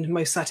gained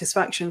most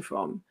satisfaction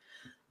from?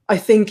 I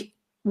think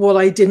what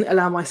I didn't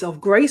allow myself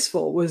grace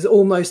for was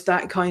almost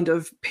that kind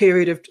of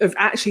period of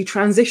actually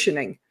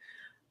transitioning.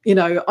 You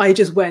know, I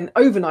just went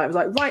overnight. I was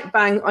like, right,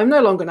 bang, I'm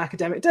no longer an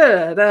academic,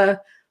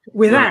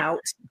 without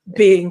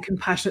being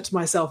compassionate to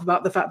myself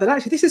about the fact that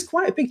actually this is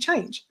quite a big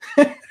change.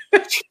 Quite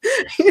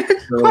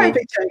a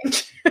big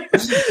change.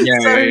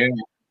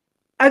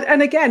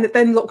 And again, it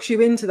then locks you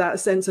into that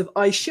sense of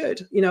I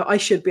should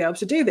be able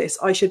to do this.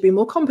 I should be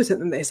more competent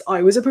than this.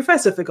 I was a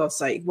professor, for God's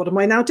sake. What am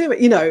I now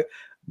doing? You know,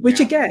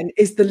 which again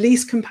is the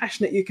least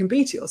compassionate you can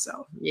be to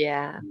yourself.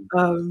 Yeah.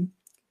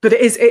 But it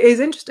is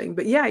interesting.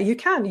 But yeah, you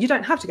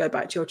don't have to go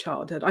back to your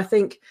childhood. I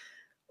think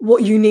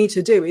what you need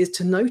to do is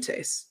to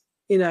notice,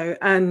 you know,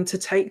 and to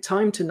take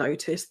time to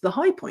notice the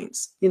high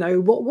points. You know,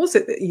 what was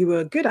it that you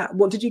were good at?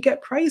 What did you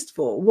get praised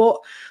for?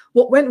 What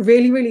went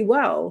really, really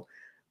well?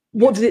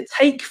 What did it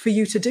take for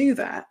you to do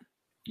that?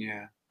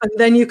 Yeah. And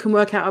then you can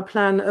work out a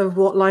plan of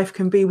what life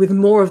can be with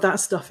more of that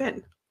stuff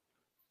in.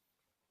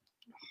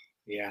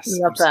 Yes.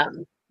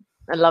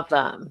 I love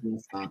that.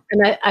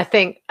 And I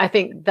think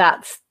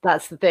that's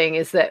the thing,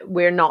 is that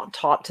we're not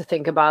taught to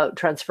think about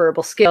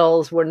transferable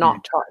skills. We're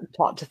not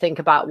taught to think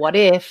about what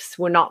ifs.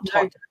 We're not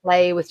taught to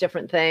play with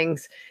different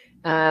things.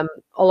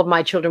 All of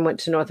my children went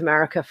to North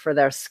America for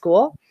their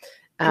school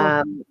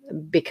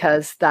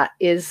because that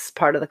is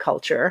part of the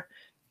culture.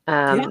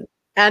 And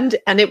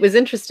it was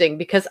interesting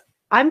because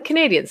I'm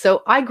Canadian,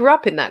 so I grew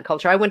up in that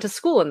culture. I went to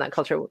school in that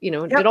culture, you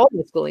know, did all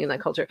my schooling in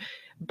that culture.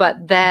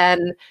 But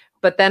then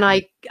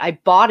I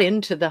bought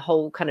into the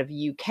whole kind of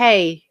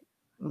UK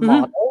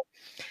model.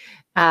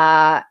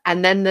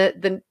 And then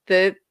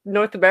the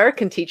North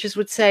American teachers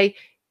would say,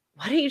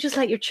 why don't you just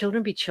let your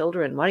children be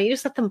children? Why don't you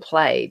just let them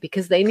play?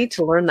 Because they need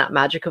to learn that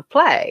magic of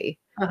play.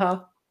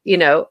 You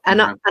know,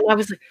 and I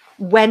was like,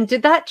 when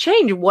did that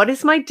change? What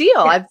is my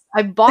deal?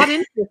 I bought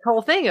into this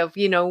whole thing of,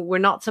 you know, we're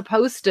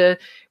supposed to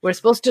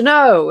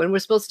know, and we're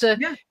supposed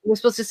to,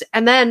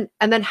 and then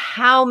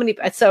how many,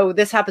 so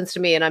this happens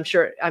to me, and I'm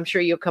sure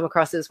you'll come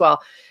across it as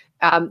well.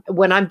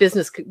 When I'm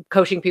business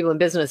coaching people in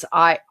business,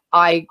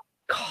 I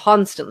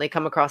constantly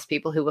come across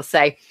people who will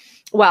say,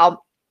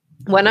 well,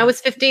 when I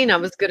was 15, I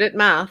was good at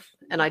math.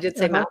 And I did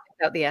say math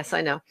without the S,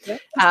 I know.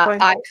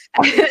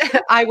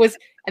 I was,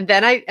 and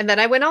then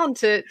I went on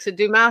to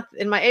do math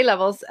in my A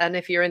levels. And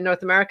if you're in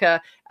North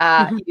America,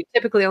 you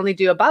typically only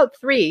do about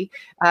 3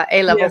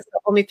 A levels, so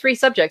only 3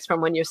 subjects from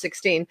when you're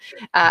 16.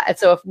 And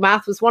so if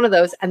math was one of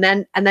those, and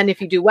then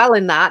if you do well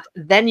in that,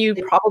 then you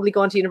probably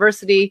go into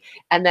university.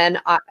 And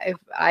then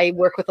I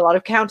work with a lot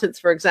of accountants,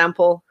 for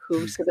example,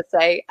 who sort of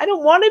say, I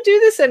don't want to do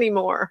this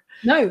anymore.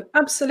 No,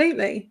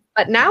 absolutely.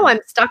 But now I'm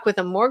stuck with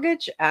a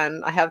mortgage,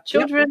 and I have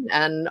children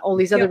and all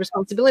these other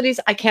responsibilities.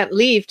 I can't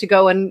leave to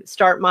go and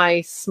start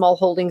my small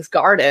holdings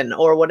garden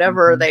or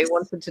whatever they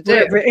wanted to do.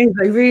 Whatever it is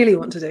they really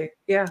want to do.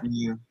 Yeah.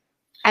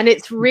 And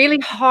it's really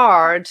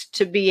hard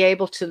to be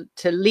able to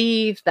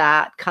leave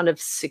that kind of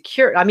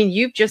secure. I mean,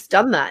 you've just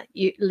done that.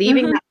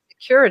 Leaving that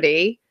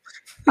security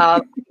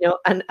of, you know,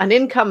 an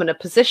income and a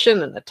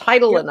position and a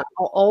title and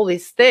all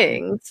these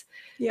things.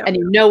 And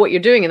you know what you're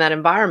doing in that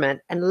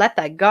environment, and let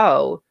that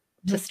go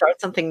to start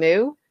something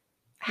new.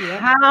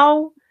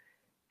 How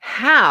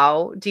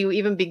do you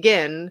even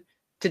begin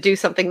to do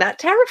something that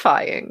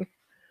terrifying?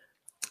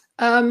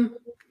 I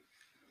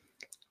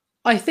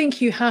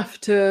think you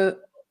have to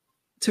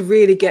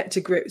really get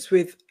to grips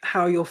with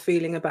how you're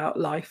feeling about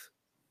life.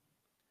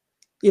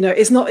 You know,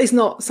 it's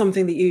not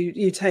something that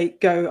you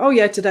go, oh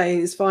yeah, today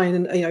is fine,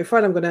 and you know,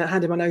 Friday I'm going to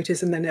hand in my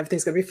notice, and then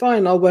everything's going to be fine.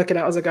 And I'll work it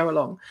out as I go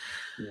along.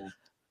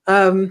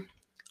 Yeah.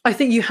 I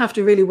think you have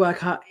to really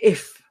work out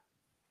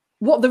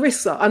what the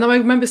risks are. And I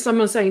remember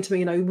someone saying to me,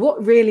 you know,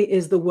 what really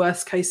is the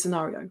worst case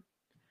scenario?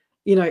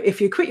 You know, if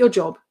you quit your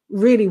job,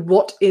 really,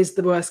 what is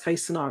the worst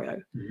case scenario?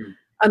 Mm-hmm.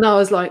 And I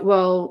was like,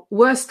 well,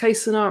 worst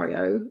case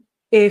scenario,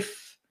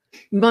 if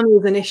money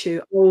is an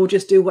issue, I will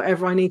just do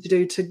whatever I need to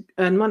do to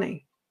earn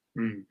money.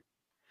 Mm.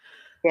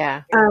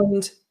 Yeah.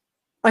 And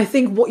I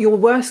think what your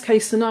worst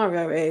case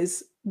scenario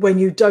is when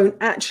you don't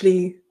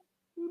actually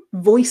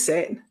voice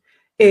it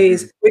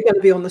is we're going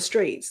to be on the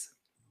streets.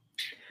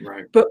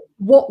 Right. But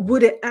what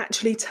would it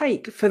actually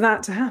take for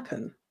that to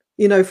happen?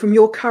 You know, from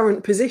your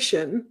current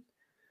position,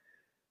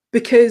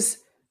 because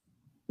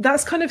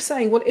that's kind of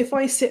saying, well, if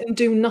I sit and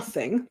do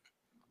nothing,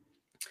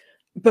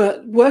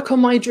 but work on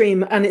my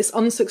dream and it's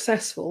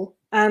unsuccessful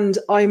and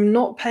I'm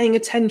not paying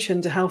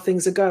attention to how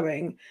things are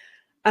going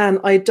and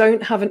I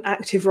don't have an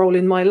active role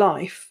in my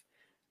life,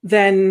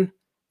 then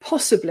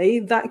possibly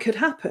that could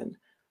happen.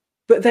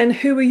 But then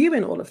who are you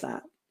in all of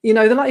that? You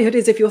know, the likelihood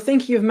is if you're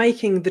thinking of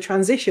making the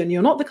transition,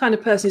 you're not the kind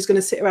of person who's going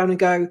to sit around and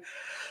go,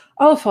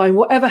 oh, fine,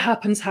 whatever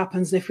happens,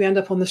 happens. And if we end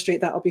up on the street,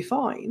 that'll be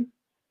fine.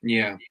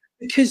 Yeah.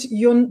 Because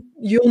you're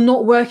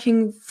not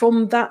working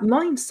from that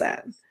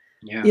mindset.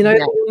 Yeah. You know,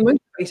 you're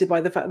motivated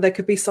by the fact that there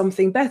could be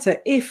something better.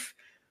 If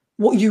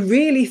what you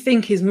really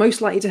think is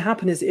most likely to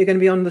happen is that you're going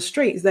to be on the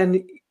streets,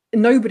 then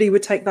nobody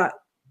would take that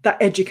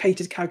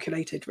educated,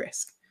 calculated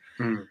risk.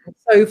 Mm.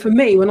 So for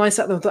me, when I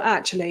sat there, I thought,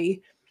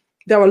 actually,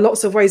 there are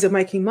lots of ways of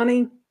making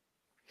money.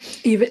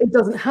 Even it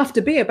doesn't have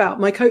to be about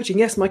my coaching.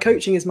 Yes, my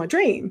coaching is my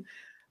dream.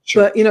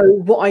 Sure. But, you know,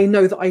 what I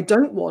know that I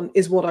don't want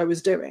is what I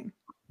was doing.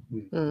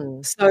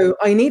 Mm. So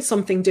I need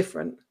something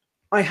different.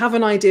 I have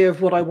an idea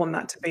of what I want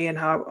that to be and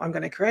how I'm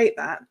going to create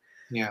that.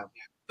 Yeah.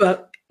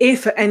 But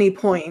if at any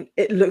point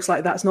it looks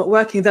like that's not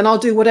working, then I'll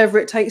do whatever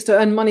it takes to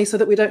earn money so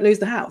that we don't lose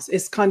the house.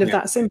 It's kind of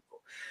that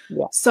simple.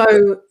 Yeah.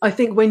 So I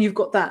think when you've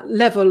got that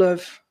level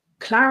of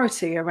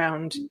clarity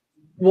around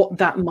what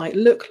that might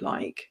look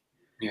like,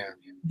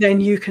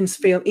 then you can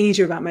feel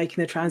easier about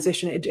making the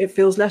transition. It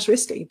feels less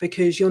risky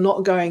because you're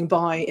not going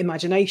by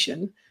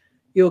imagination.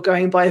 You're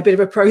going by a bit of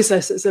a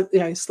process that's, you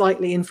know,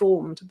 slightly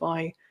informed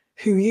by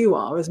who you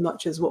are as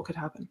much as what could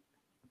happen.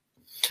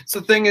 So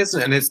the thing is,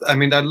 and I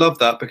mean, I love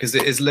that because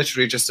it is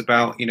literally just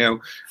about, you know,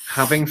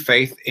 having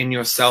faith in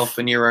yourself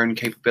and your own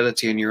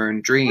capability and your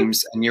own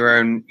dreams and your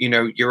own, you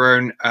know, your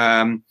own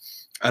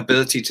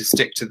ability to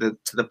stick to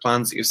the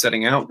plans that you're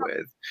setting out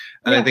with.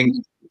 And I think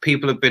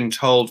people have been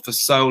told for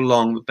so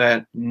long that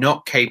they're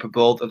not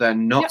capable, that they're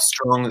not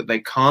strong, that they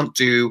can't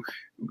do,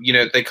 you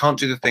know, they can't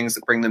do the things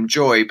that bring them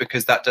joy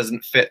because that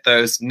doesn't fit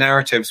those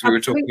narratives we were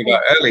talking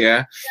about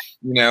earlier,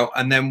 you know.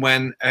 And then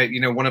when, you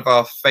know, one of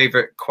our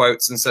favorite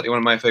quotes, and certainly one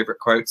of my favorite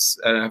quotes,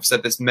 and I've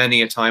said this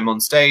many a time on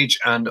stage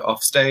and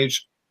off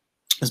stage,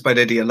 is by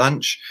Lydia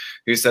Lunch,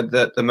 who said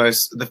that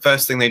the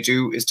first thing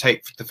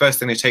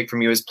they take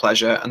from you is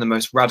pleasure, and the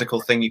most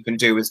radical thing you can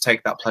do is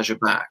take that pleasure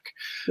back.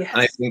 Yes.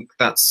 And I think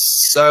that's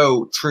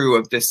so true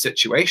of this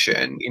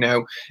situation. You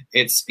know,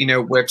 it's, you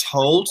know, we're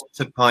told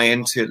to buy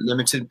into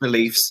limited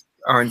beliefs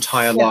our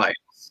entire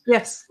lives.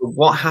 Yes. But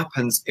what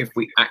happens if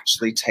we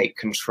actually take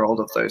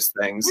control of those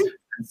things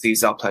and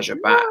seize our pleasure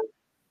back?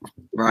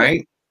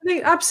 Right?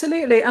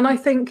 Absolutely. And I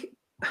think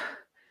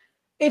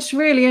it's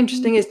really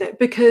interesting, isn't it?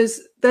 Because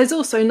there's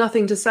also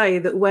nothing to say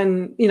that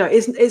when, you know,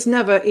 it's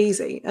never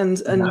easy. And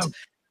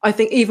I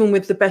think even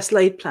with the best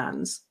laid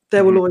plans,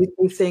 there will always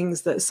be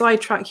things that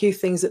sidetrack you,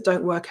 things that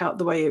don't work out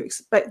the way you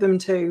expect them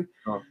to.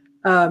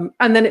 And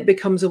then it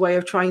becomes a way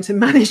of trying to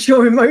manage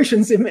your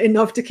emotions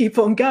enough to keep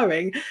on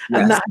going. Yes.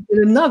 And that's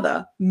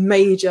another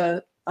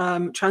major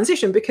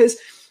transition, because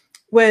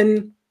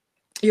when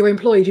you're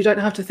employed, you don't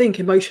have to think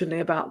emotionally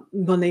about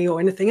money or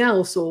anything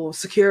else or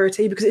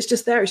security, because it's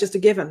just there. It's just a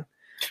given.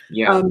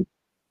 Yeah.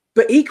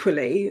 But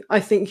equally,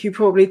 I think you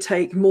probably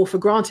take more for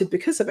granted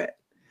because of it.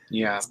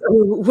 Yeah. So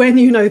when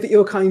you know that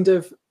you're kind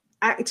of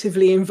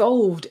actively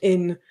involved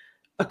in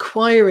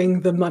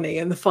acquiring the money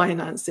and the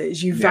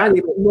finances, you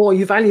value it more.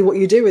 You value what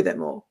you do with it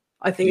more.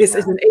 I think this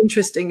is an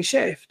interesting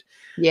shift.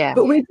 Yeah.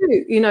 But we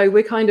do, you know,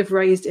 we're kind of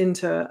raised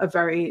into a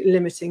very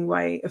limiting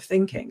way of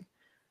thinking.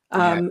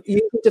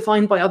 You're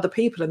defined by other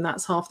people, and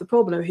that's half the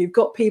problem. If you've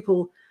got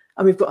people,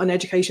 and we've got an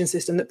education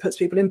system that puts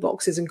people in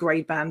boxes and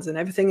grade bands and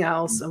everything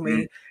else, and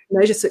we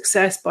measure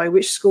success by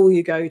which school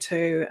you go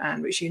to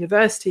and which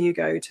university you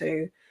go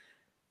to,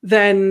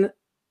 then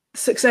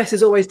success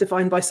is always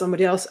defined by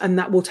somebody else, and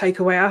that will take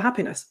away our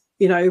happiness,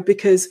 you know,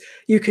 because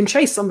you can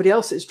chase somebody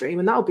else's dream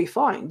and that'll be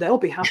fine. They'll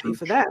be happy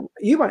for them,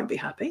 but you won't be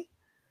happy.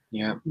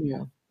 Yeah.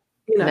 You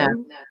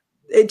know,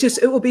 it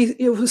will be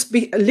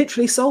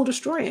literally soul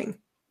destroying,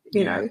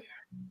 you know.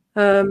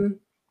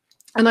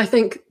 And I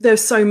think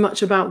there's so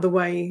much about the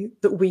way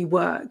that we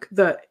work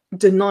that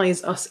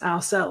denies us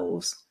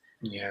ourselves.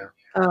 Yeah.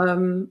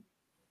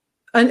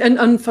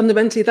 And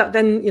fundamentally that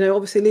then,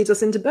 obviously leads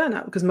us into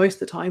burnout, because most of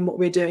the time what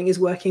we're doing is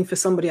working for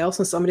somebody else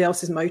and somebody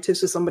else's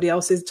motives, or somebody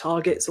else's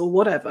targets or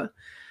whatever.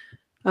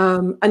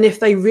 And if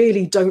they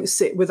really don't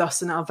sit with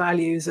us and our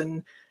values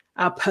and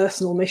our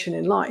personal mission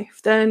in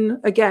life, then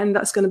again,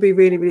 that's going to be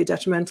really, really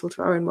detrimental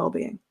to our own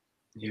well-being.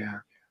 Yeah.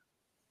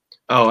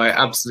 Oh, I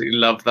absolutely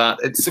love that.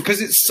 It's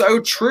because it's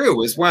so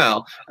true as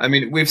well. I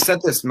mean, we've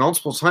said this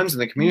multiple times in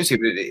the community,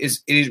 but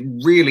it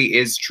really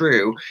is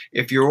true.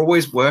 If you're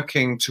always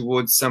working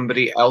towards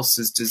somebody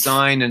else's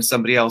design and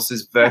somebody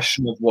else's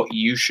version of what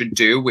you should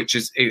do, which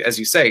is, as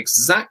you say,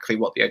 exactly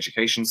what the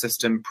education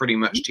system pretty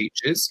much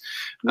teaches.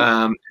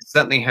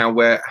 Certainly how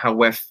we're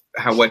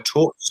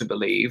taught to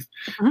believe.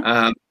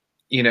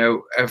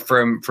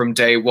 From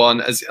day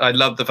one. As I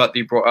love the fact that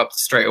you brought up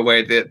straight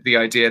away the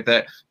idea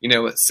that,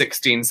 at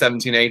 16,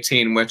 17,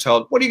 18, we're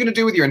told, what are you going to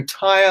do with your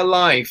entire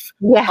life?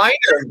 Yeah. I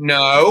don't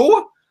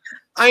know.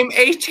 I'm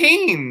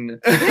 18.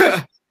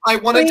 I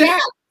want to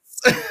dance.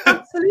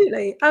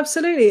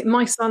 Absolutely.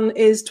 My son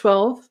is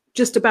 12,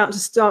 just about to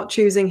start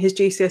choosing his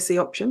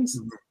GCSE options.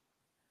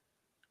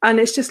 And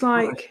it's just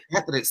like... I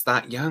forget that it's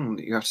that young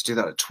that you have to do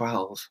that at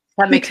 12.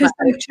 Because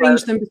they've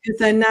changed them, because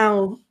they're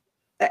now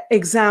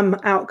exam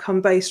outcome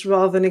based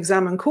rather than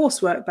exam and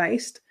coursework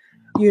based.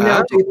 You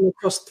now do them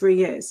across 3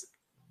 years.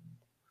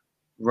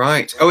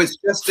 Right. Oh, is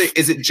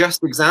it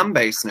just exam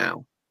based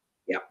now?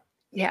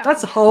 Yeah.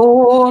 That's a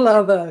whole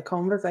other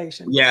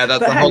conversation. Yeah,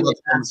 that's a whole other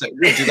conversation.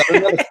 We'll do that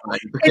another time.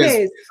 Because,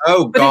 it is.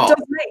 Oh, God.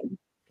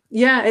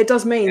 It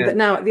does mean that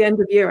now at the end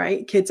of year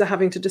 8, kids are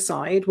having to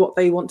decide what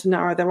they want to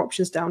narrow their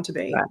options down to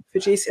be for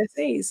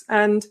GCSEs.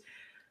 And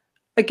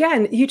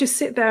again, you just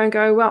sit there and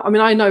go, well, I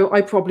mean, I know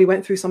I probably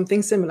went through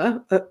something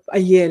similar a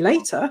year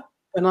later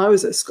when I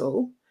was at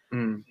school.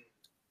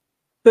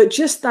 But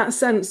just that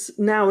sense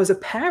now as a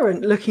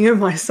parent looking at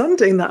my son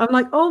doing that, I'm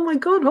like, oh my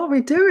God, what are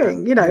we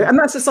doing? And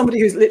that's as somebody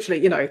who's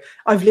literally,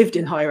 I've lived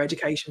in higher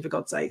education, for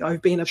God's sake.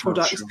 I've been a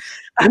product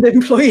and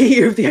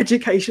employee of the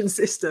education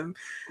system.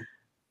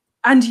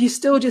 And you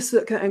still just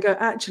look at it and go,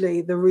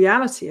 actually, the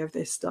reality of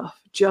this stuff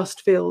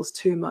just feels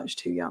too much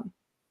too young.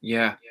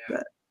 Yeah.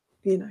 But,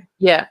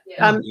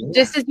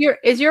 Just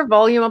is your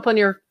volume up on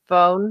your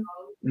phone?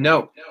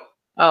 No.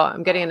 Oh,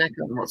 I'm getting an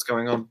echo. What's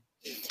going on?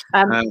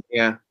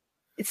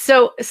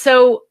 So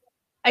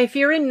if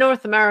you're in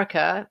North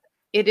America,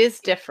 it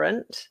is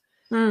different.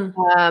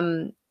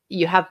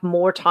 You have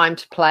more time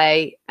to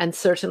play, and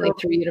certainly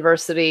through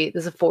university,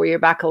 there's a 4-year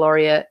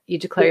baccalaureate. You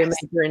declare your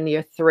major in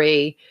year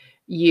 3.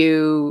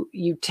 You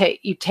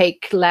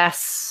take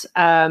less.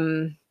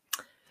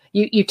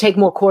 You take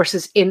more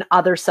courses in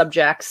other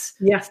subjects.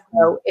 Yes.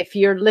 So if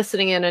you're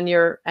listening in and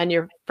you're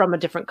from a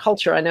different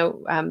culture, I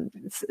know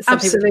some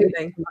people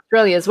from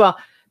Australia as well,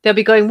 they'll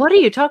be going, "What are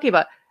you talking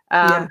about?"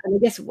 And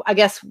I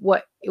guess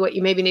what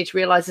you maybe need to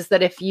realize is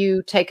that if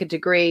you take a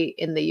degree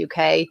in the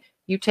UK,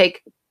 you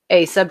take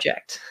a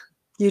subject.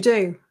 You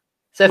do.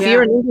 So if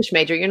you're an English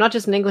major, you're not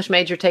just an English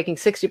major taking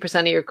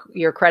 60% of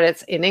your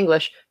credits in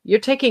English. You're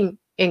taking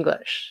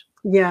English.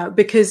 Yeah,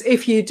 because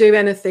if you do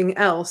anything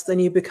else, then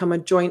you become a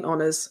joint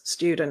honours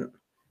student.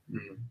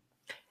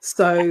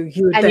 So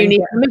you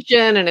need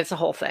permission, and it's a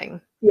whole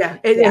thing. Yeah,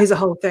 it is a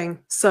whole thing.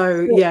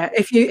 So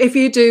if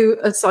you do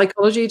a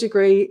psychology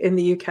degree in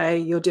the UK,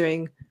 you're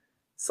doing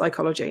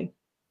psychology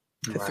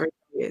for 3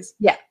 years.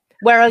 Yeah.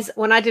 Whereas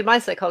when I did my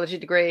psychology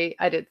degree,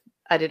 I did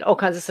all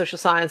kinds of social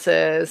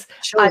sciences.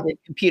 Sure. I did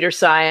computer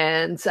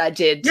science. I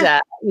did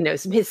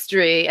some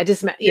history. I did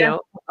some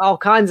all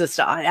kinds of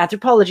stuff,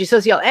 anthropology,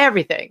 sociology,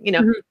 everything.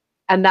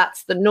 And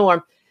that's the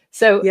norm.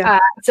 So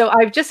so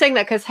I'm just saying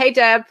that because, hey,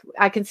 Deb,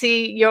 I can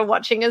see you're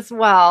watching as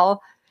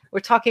well. We're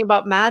talking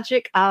about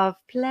magic of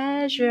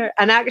pleasure,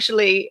 and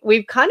actually,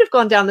 we've kind of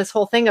gone down this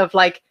whole thing of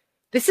like,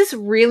 this is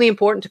really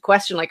important to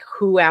question, like,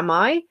 who am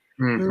I?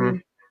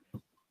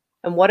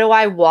 And what do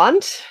I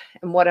want?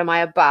 And what am I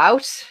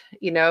about?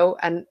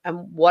 And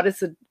what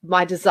is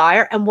my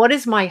desire? And what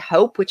is my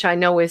hope? Which I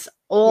know is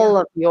all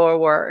of your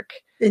work.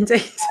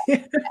 Indeed.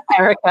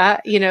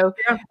 Erica,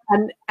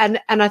 and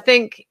I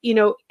think,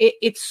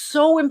 it's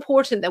so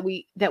important that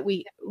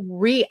we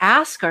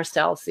re-ask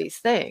ourselves these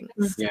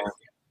things. Yeah.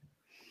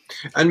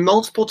 And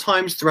multiple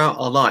times throughout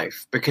our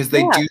life, because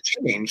they do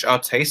change. Our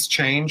tastes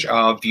change,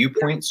 our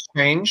viewpoints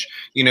change.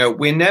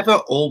 We're never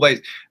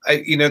always,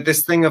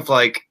 this thing of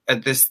like,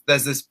 there's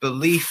this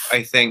belief,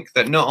 I think,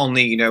 that not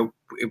only,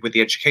 with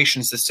the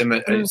education system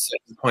at a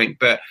certain point,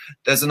 but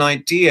there's an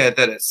idea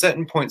that at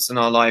certain points in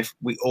our life,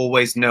 we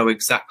always know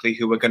exactly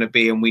who we're going to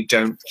be and we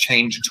don't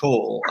change at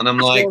all. And I'm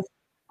like,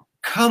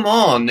 come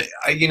on,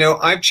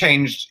 I've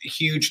changed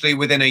hugely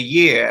within a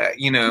year,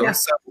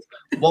 so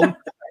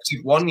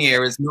 1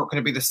 year is not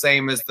going to be the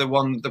same as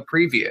the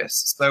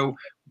previous. So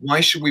why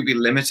should we be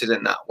limited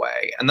in that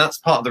way? And that's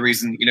part of the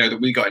reason, that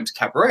we got into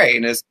Cabaret.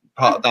 And as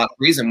part of that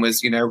reason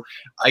was,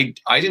 I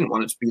didn't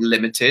want it to be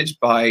limited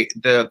by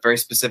the very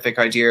specific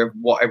idea of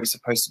what I was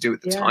supposed to do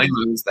at the time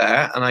I was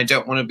there. And I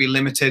don't want to be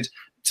limited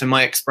to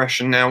my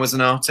expression now as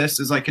an artist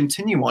as I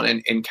continue on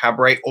in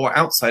Cabaret or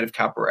outside of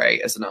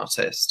Cabaret as an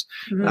artist.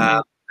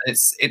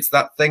 It's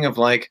that thing of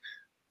like,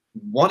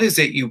 what is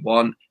it you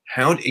want?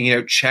 How do you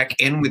know, check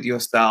in with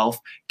yourself,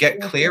 get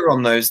clear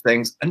on those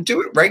things, and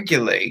do it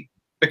regularly,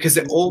 because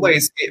it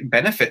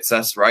benefits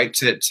us, right?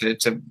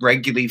 To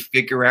regularly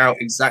figure out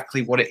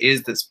exactly what it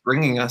is that's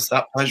bringing us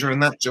that pleasure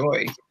and that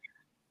joy.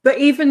 But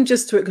even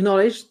just to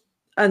acknowledge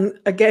and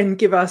again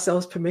give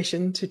ourselves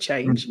permission to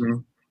change.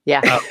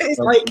 Yeah.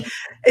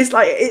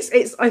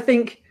 it's I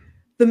think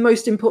the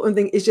most important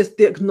thing is just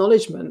the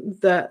acknowledgement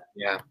that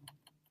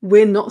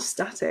we're not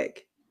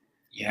static.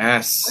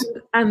 Yes.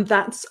 And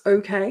that's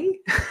okay.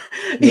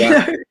 You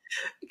know,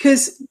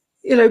 because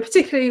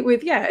particularly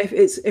with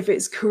if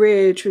it's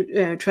career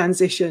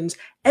transitions,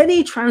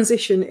 any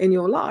transition in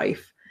your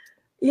life,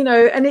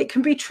 and it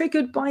can be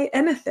triggered by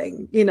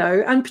anything,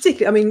 and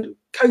particularly, I mean,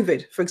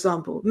 COVID, for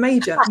example,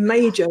 major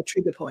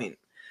trigger point.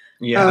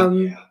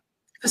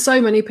 For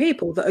so many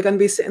people that are going to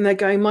be sitting there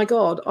going, my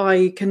God,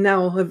 I can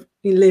now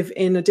live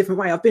in a different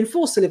way. I've been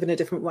forced to live in a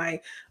different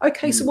way.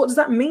 Okay, so what does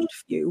that mean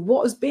for you?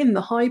 What has been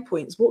the high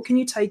points? What can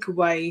you take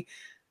away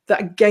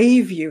that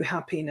gave you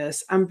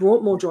happiness and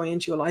brought more joy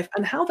into your life?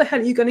 And how the hell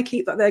are you going to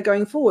keep that there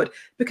going forward?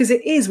 Because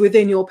it is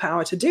within your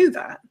power to do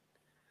that.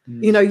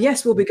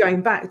 Yes, we'll be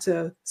going back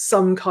to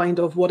some kind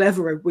of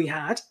whatever we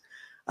had.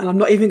 And I'm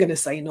not even going to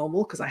say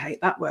normal because I hate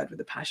that word with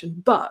a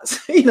passion. But,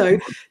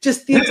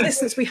 just the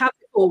existence we had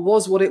before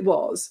was what it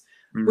was.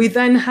 We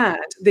then had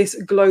this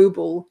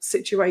global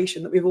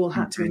situation that we've all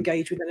had to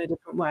engage with in a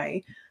different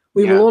way.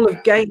 We will all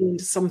have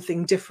gained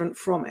something different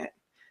from it,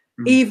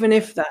 even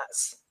if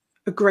that's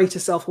a greater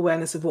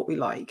self-awareness of what we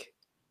like.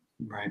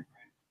 Right.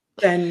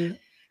 Then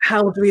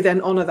how do we then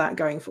honor that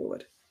going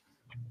forward?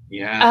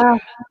 Yeah,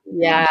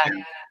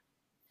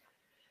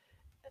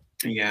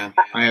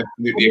 I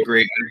absolutely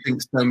agree. I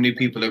think so many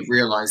people have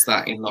realized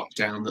that in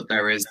lockdown,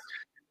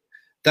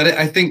 that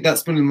I think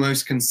that's one of the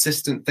most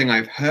consistent thing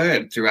I've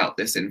heard throughout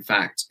this, in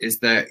fact, is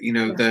that,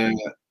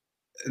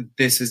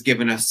 this has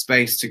given us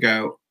space to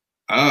go,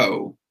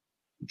 oh,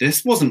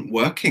 this wasn't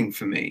working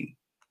for me.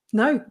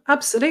 No,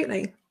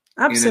 absolutely.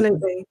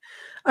 Absolutely.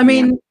 I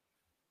mean,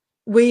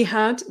 we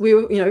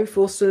were,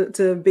 forced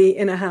to be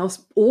in a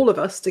house, all of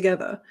us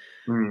together.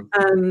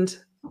 And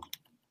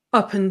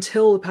up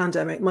until the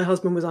pandemic, my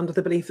husband was under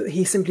the belief that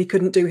he simply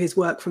couldn't do his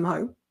work from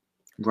home.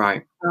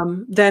 Right.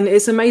 Then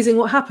it's amazing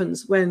what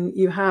happens when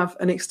you have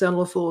an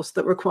external force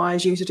that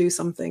requires you to do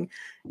something.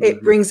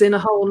 It brings in a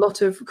whole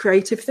lot of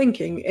creative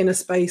thinking in a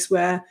space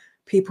where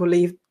people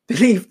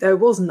believe there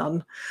was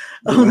none,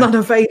 or none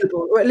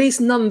available, or at least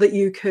none that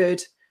you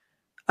could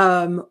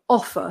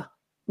offer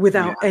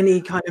without any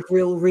kind of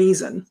real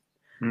reason.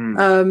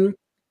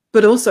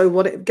 But also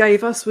what it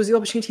gave us was the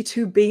opportunity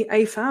to be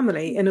a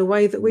family in a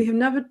way that we have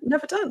never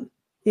done,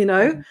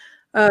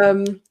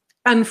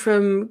 and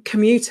from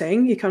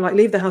commuting, you kind of like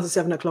leave the house at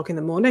 7 o'clock in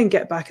the morning,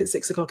 get back at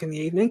 6 o'clock in the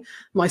evening.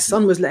 My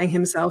son was letting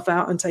himself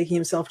out and taking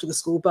himself to the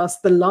school bus,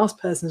 the last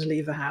person to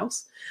leave the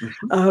house.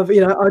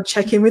 I'd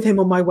check in with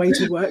him on my way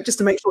to work just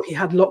to make sure he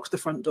had locked the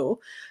front door.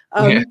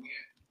 And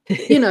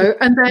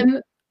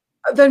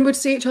then we'd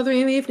see each other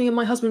in the evening, and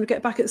my husband would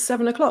get back at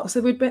 7 o'clock.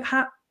 So we'd be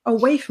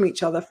away from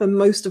each other for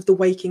most of the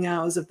waking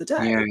hours of the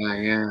day.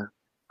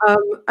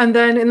 And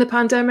then in the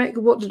pandemic,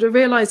 what did I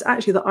realize?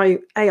 Actually, that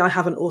I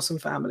have an awesome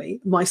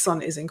family. My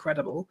son is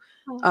incredible.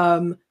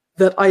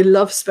 That I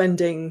love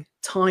spending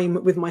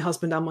time with my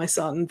husband and my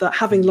son. That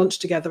having lunch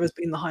together has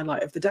been the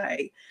highlight of the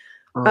day.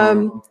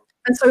 And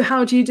so,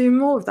 how do you do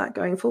more of that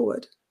going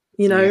forward?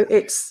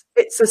 It's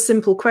a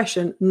simple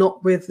question,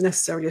 not with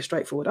necessarily a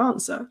straightforward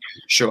answer.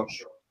 Sure.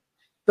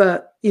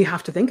 But you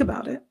have to think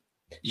about it.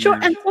 Sure.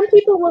 And some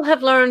people will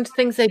have learned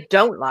things they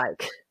don't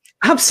like.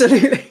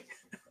 Absolutely.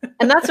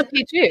 And that's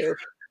okay too.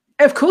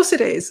 Of course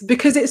it is,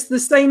 because it's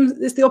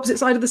the opposite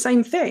side of the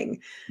same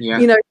thing.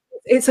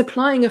 It's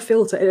applying a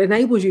filter. It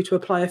enables you to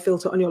apply a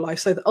filter on your life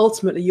so that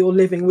ultimately you're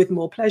living with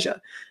more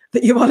pleasure,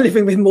 that you are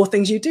living with more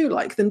things you do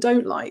like than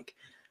don't like.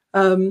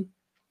 So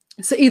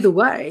either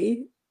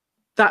way,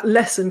 that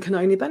lesson can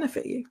only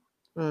benefit you.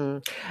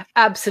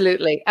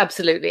 Absolutely.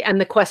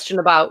 And the question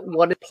about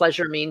what does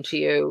pleasure mean to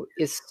you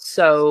is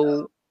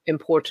so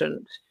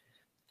important.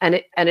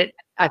 And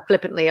I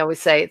flippantly always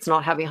say it's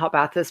not having a hot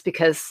bath, is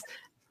because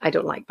I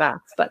don't like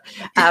baths, but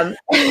so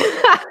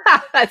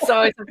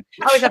I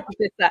always have to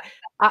say that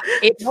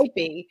it might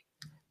be,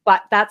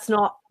 but it's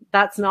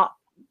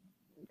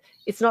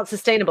not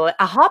sustainable.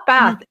 A hot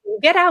bath, you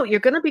get out, you're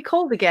going to be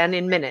cold again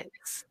in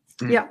minutes.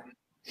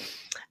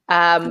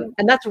 And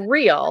that's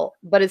real,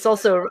 but it's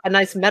also a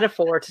nice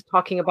metaphor to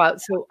talking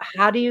about. So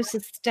how do you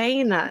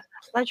sustain that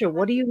pleasure?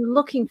 What are you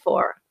looking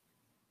for?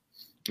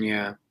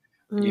 Yeah.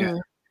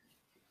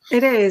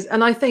 It is.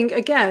 And I think,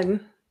 again,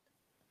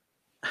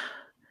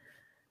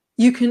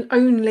 you can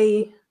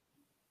only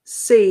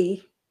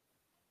see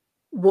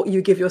what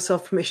you give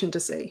yourself permission to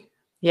see.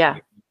 Yeah.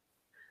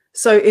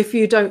 So if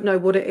you don't know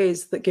what it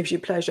is that gives you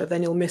pleasure,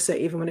 then you'll miss it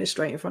even when it's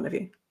straight in front of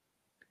you.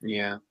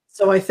 Yeah.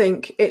 So I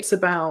think it's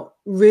about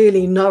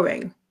really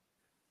knowing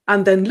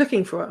and then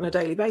looking for it on a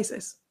daily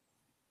basis.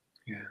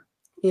 Yeah.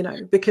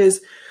 Because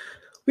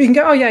we can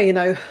go, oh yeah, you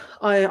know,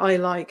 I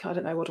like, I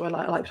don't know, what do I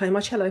like? I like playing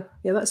my cello.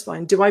 Yeah, that's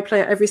fine. Do I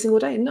play it every single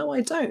day? No, I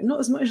don't. Not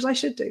as much as I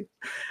should do.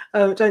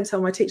 Don't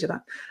tell my teacher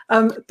that.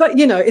 But,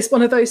 you know, it's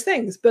one of those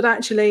things. But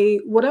actually,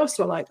 what else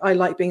do I like? I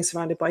like being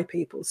surrounded by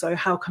people. So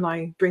how can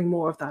I bring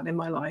more of that in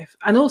my life?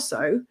 And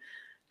also,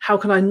 how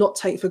can I not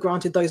take for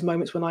granted those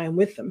moments when I am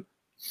with them?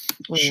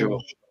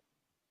 Sure.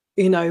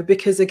 You know,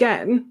 because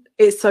again,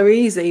 it's so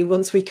easy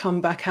once we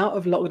come back out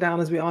of lockdown,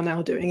 as we are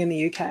now doing in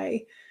the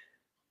UK,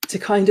 to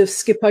kind of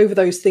skip over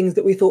those things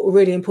that we thought were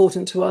really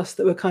important to us,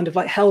 that were kind of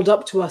like held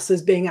up to us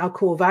as being our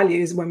core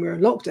values when we were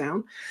in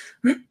lockdown.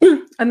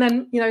 And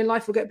then, you know,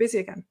 life will get busy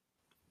again.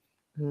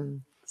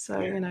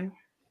 So, you know.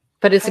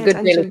 But it's a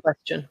good daily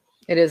question.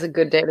 It is a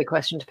good daily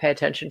question to pay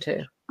attention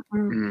to.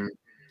 Oh,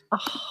 I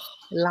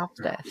love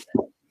this.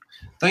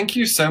 Thank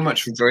you so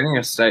much for joining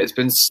us today. It's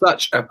been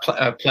such a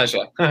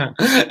pleasure.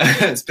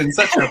 It's been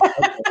such a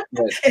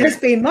pleasure. It has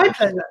been my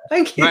pleasure.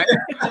 Thank you.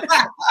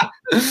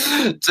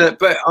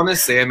 But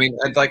honestly, I mean,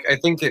 I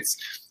think it's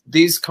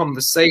these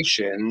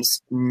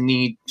conversations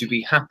need to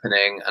be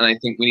happening, and I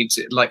think we need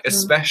to, like,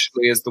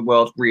 especially as the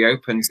world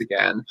reopens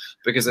again,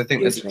 because I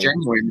think there's a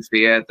genuine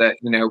fear that,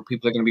 you know,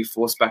 people are going to be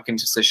forced back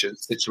into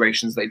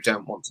situations they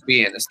don't want to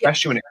be in,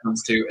 especially when it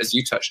comes to, as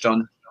you touched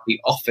on, the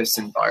office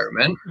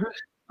environment.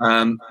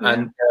 And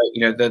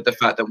you know, the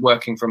fact that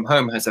working from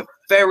home has a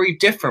very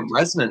different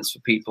resonance for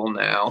people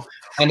now,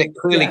 and it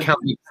clearly can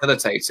be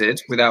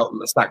facilitated without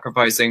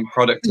sacrificing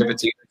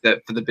productivity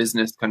for the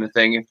business kind of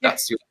thing, if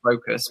that's your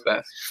focus.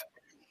 But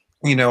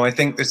you know, I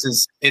think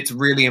it's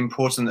really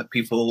important that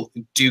people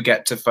do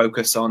get to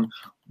focus on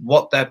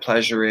what their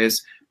pleasure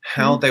is,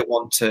 how they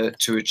want to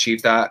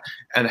achieve that,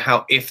 and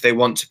how, if they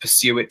want to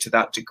pursue it to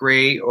that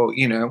degree, or,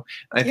 you know,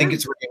 I think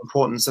it's really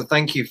important. So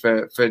thank you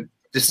for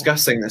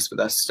discussing this with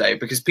us today,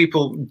 because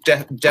people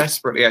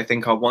desperately, I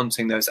think, are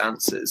wanting those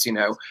answers. You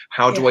know,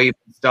 how do I even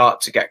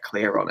start to get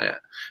clear on it?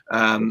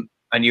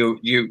 And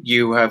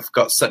you have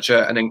got such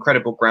an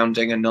incredible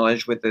grounding and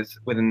knowledge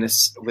within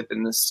this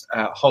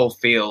whole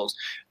field,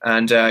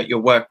 and your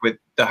work with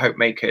the Hope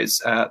Makers,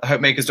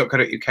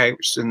 hopemakers.co.uk,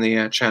 which is in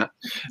the chat,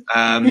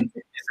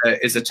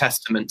 is a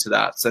testament to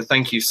that. So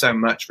thank you so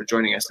much for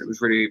joining us. It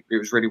was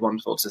really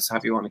wonderful to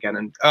have you on again.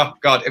 And oh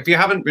God, if you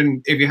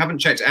haven't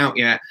checked it out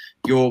yet,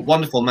 your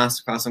wonderful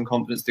masterclass on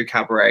confidence through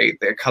Cabaret,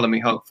 the Colour Me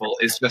Hopeful,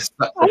 is just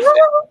such a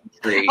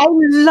treat. I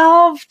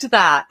loved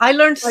that. I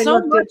learned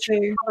so much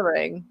from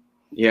colouring.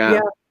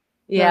 Yeah.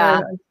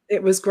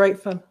 It was great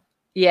fun.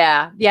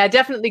 Yeah,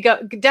 definitely go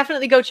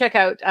check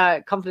out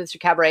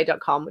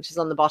confidencethroughcabaret.com, which is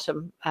on the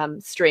bottom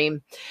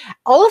stream.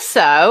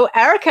 Also,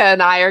 Erica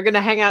and I are going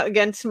to hang out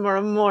again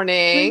tomorrow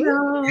morning.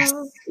 Yes.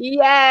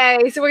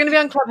 Yay! So we're going to be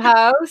on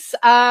Clubhouse.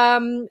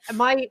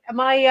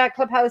 My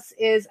Clubhouse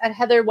is at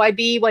Heather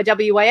YB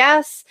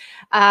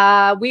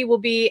YWYS. We will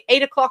be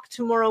 8 o'clock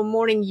tomorrow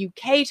morning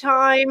UK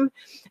time.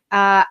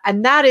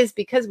 And that is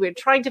because we're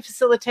trying to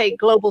facilitate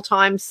global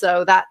time,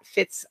 so that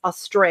fits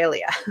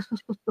Australia.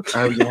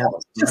 Oh yeah,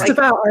 just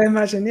about, I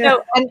imagine. Yeah.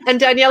 So, and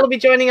Danielle will be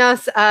joining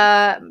us.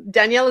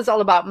 Danielle is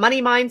all about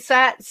money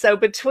mindset. So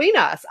between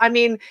us, I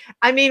mean,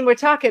 we're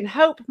talking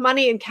hope,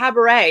 money, and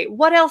cabaret.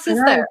 What else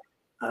is there?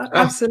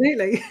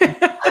 Absolutely.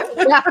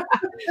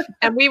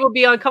 And we will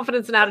be on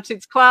Confidence and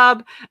Attitudes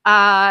Club.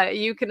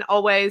 You can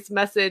always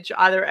message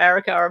either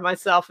Erica or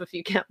myself if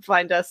you can't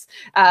find us.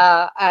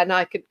 And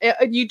I could.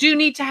 You do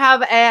need to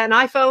have an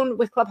iPhone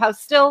with Clubhouse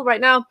still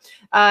right now.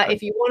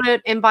 If you want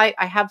an invite,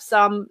 I have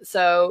some,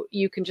 so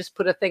you can just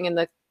put a thing in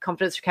the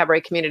Confidence for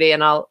Cabaret community,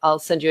 and I'll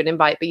send you an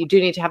invite. But you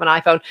do need to have an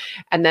iPhone,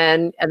 and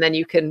then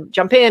you can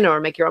jump in or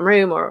make your own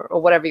room or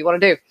whatever you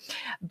want to do.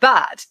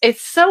 But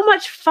it's so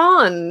much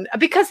fun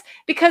because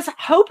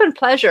hope and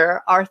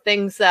pleasure are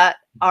things that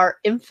are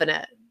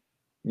infinite.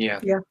 Yeah.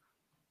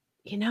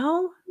 You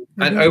know,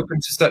 and open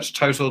to such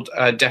total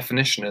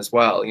definition as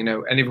well. You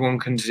know, anyone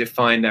can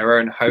define their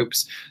own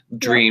hopes,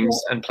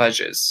 dreams, and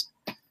pleasures.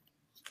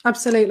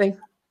 Absolutely.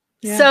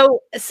 Yeah.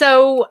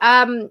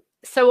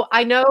 So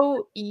I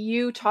know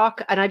you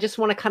talk, and I just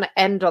want to kind of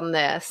end on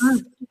this.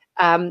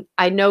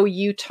 I know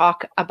you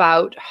talk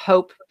about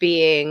hope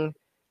being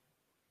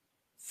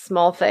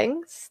small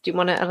things. Do you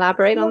want to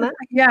elaborate on that?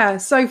 Yeah.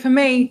 So for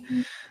me,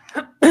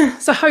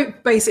 so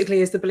hope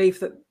basically is the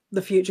belief that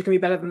the future can be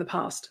better than the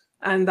past.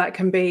 And that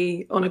can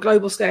be on a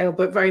global scale,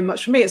 but very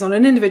much for me, it's on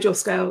an individual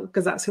scale,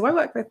 because that's who I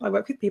work with. I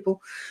work with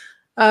people.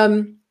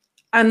 And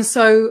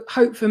so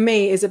hope for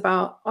me is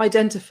about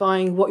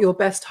identifying what your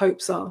best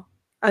hopes are.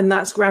 And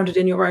that's grounded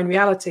in your own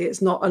reality. It's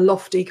not a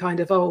lofty kind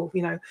of, want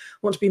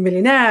to be a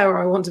millionaire, or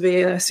I want to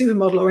be a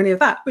supermodel, or any of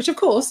that, which of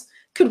course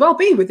could well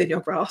be within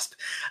your grasp.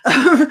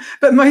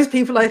 But most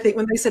people, I think,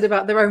 when they said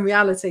about their own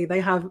reality,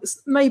 they have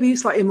maybe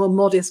slightly more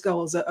modest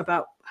goals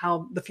about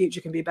how the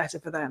future can be better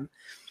for them.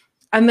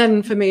 And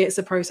then for me, it's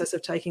a process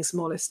of taking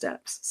smallest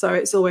steps. So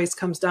it always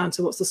comes down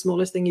to what's the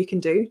smallest thing you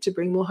can do to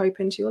bring more hope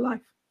into your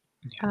life.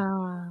 Yeah.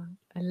 Oh,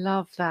 I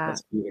love that.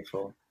 That's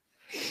beautiful.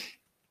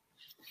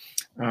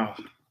 Oh.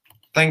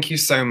 Thank you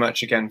so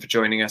much again for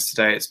joining us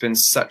today. It's been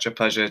such a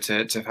pleasure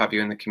to have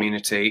you in the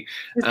community.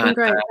 It's been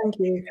great. Thank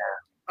you.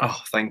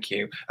 Oh, thank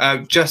you.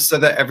 Just so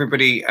that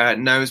everybody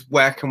knows,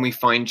 where can we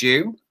find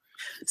you?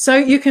 So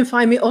you can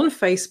find me on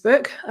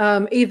Facebook,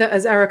 either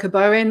as Erica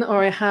Bowen,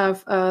 or I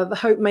have the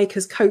Hope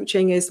Makers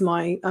Coaching is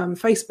my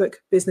Facebook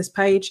business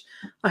page.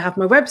 I have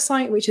my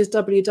website, which is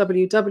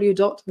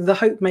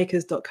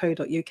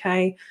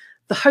www.thehopemakers.co.uk.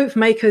 The Hope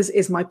Makers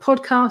is my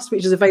podcast,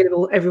 which is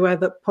available everywhere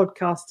that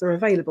podcasts are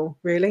available,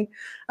 really.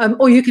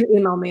 Or you can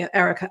email me at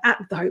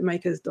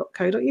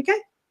erica@thehopemakers.co.uk.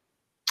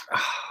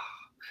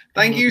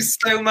 Thank you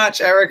so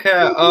much,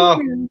 Erica.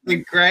 Oh,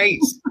 you're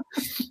great.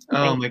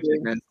 Oh, my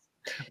goodness.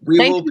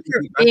 Thank you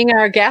for being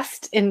our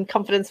guest in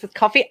Confidence with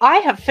Coffee. I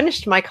have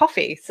finished my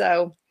coffee,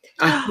 so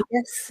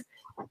yes.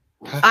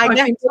 I've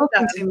been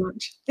talking too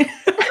much.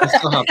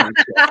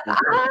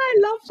 I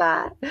love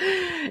that.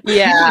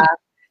 Yeah.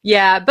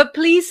 Yeah. But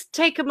please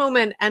take a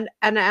moment and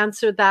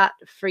answer that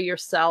for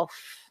yourself.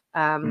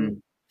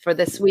 For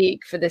this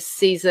week, for this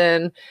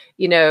season.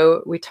 You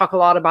know, we talk a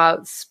lot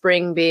about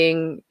spring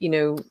being, you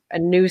know, a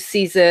new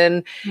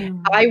season.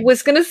 I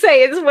was going to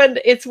say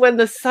it's when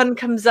the sun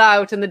comes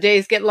out and the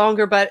days get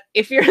longer, but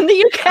if you're in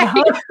the UK,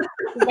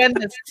 when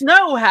the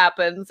snow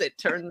happens, it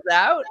turns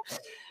out,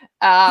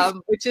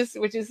 which is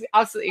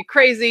absolutely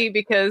crazy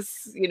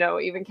because, you know,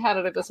 even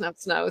Canada doesn't have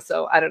snow.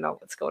 So I don't know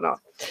what's going on.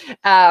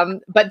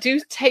 But do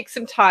take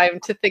some time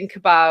to think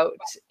about,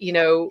 you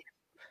know,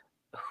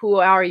 who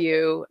are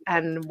you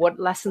and what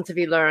lessons have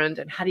you learned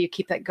and how do you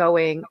keep that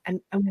going,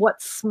 and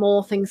what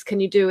small things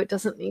can you do? It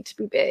doesn't need to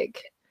be big.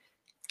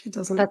 It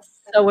doesn't. That's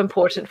so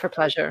important for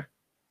pleasure.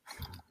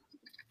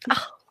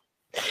 Oh,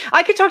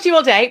 I could talk to you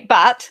all day,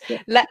 but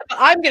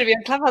I'm going to be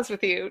on Clubhouse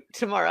with you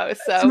tomorrow.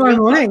 So tomorrow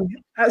morning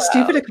at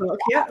stupid o'clock.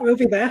 Yeah, we'll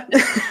be there.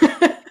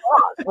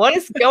 What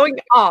is going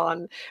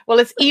on? Well,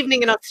 it's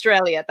evening in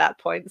Australia at that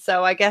point.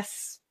 So I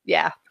guess,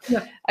 I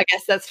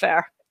guess that's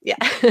fair.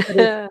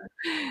 Yeah.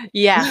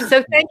 Yeah.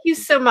 So thank you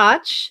so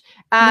much.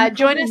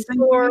 Join us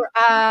for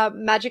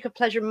Magic of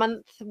Pleasure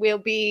Month. We'll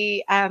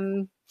be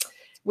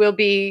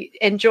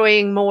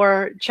enjoying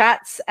more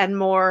chats and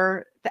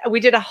more.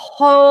 We did a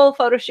whole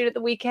photo shoot at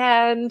the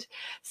weekend.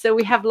 So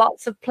we have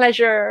lots of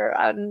pleasure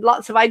and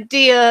lots of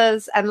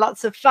ideas and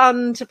lots of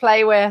fun to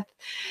play with.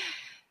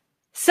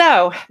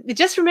 So it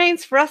just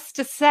remains for us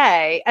to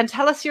say, and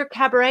tell us your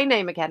cabaret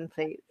name again,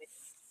 please.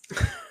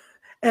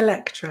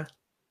 Electra.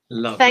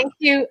 Love Thank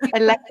you,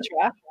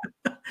 Electra.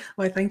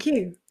 Why, thank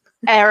you.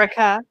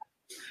 Erica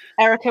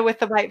with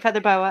the white feather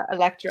boa,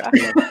 Electra.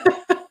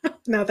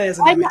 Now there's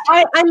I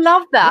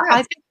love that. Yes. I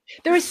think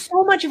there is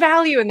so much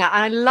value in that,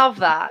 and I love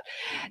that.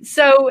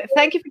 So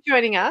thank you for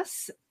joining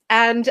us.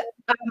 And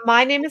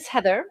my name is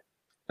Heather.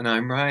 And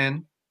I'm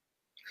Ryan.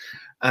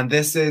 And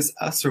this is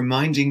us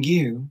reminding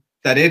you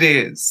that it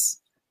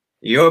is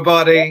your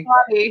body.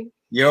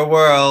 Your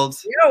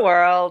world. Your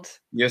world.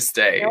 Your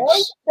stage. Your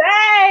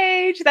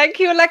stage. Thank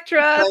you,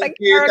 Electra. Thank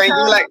you,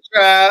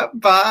 Electra.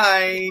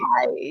 Bye.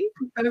 Bye.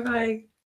 Bye-bye.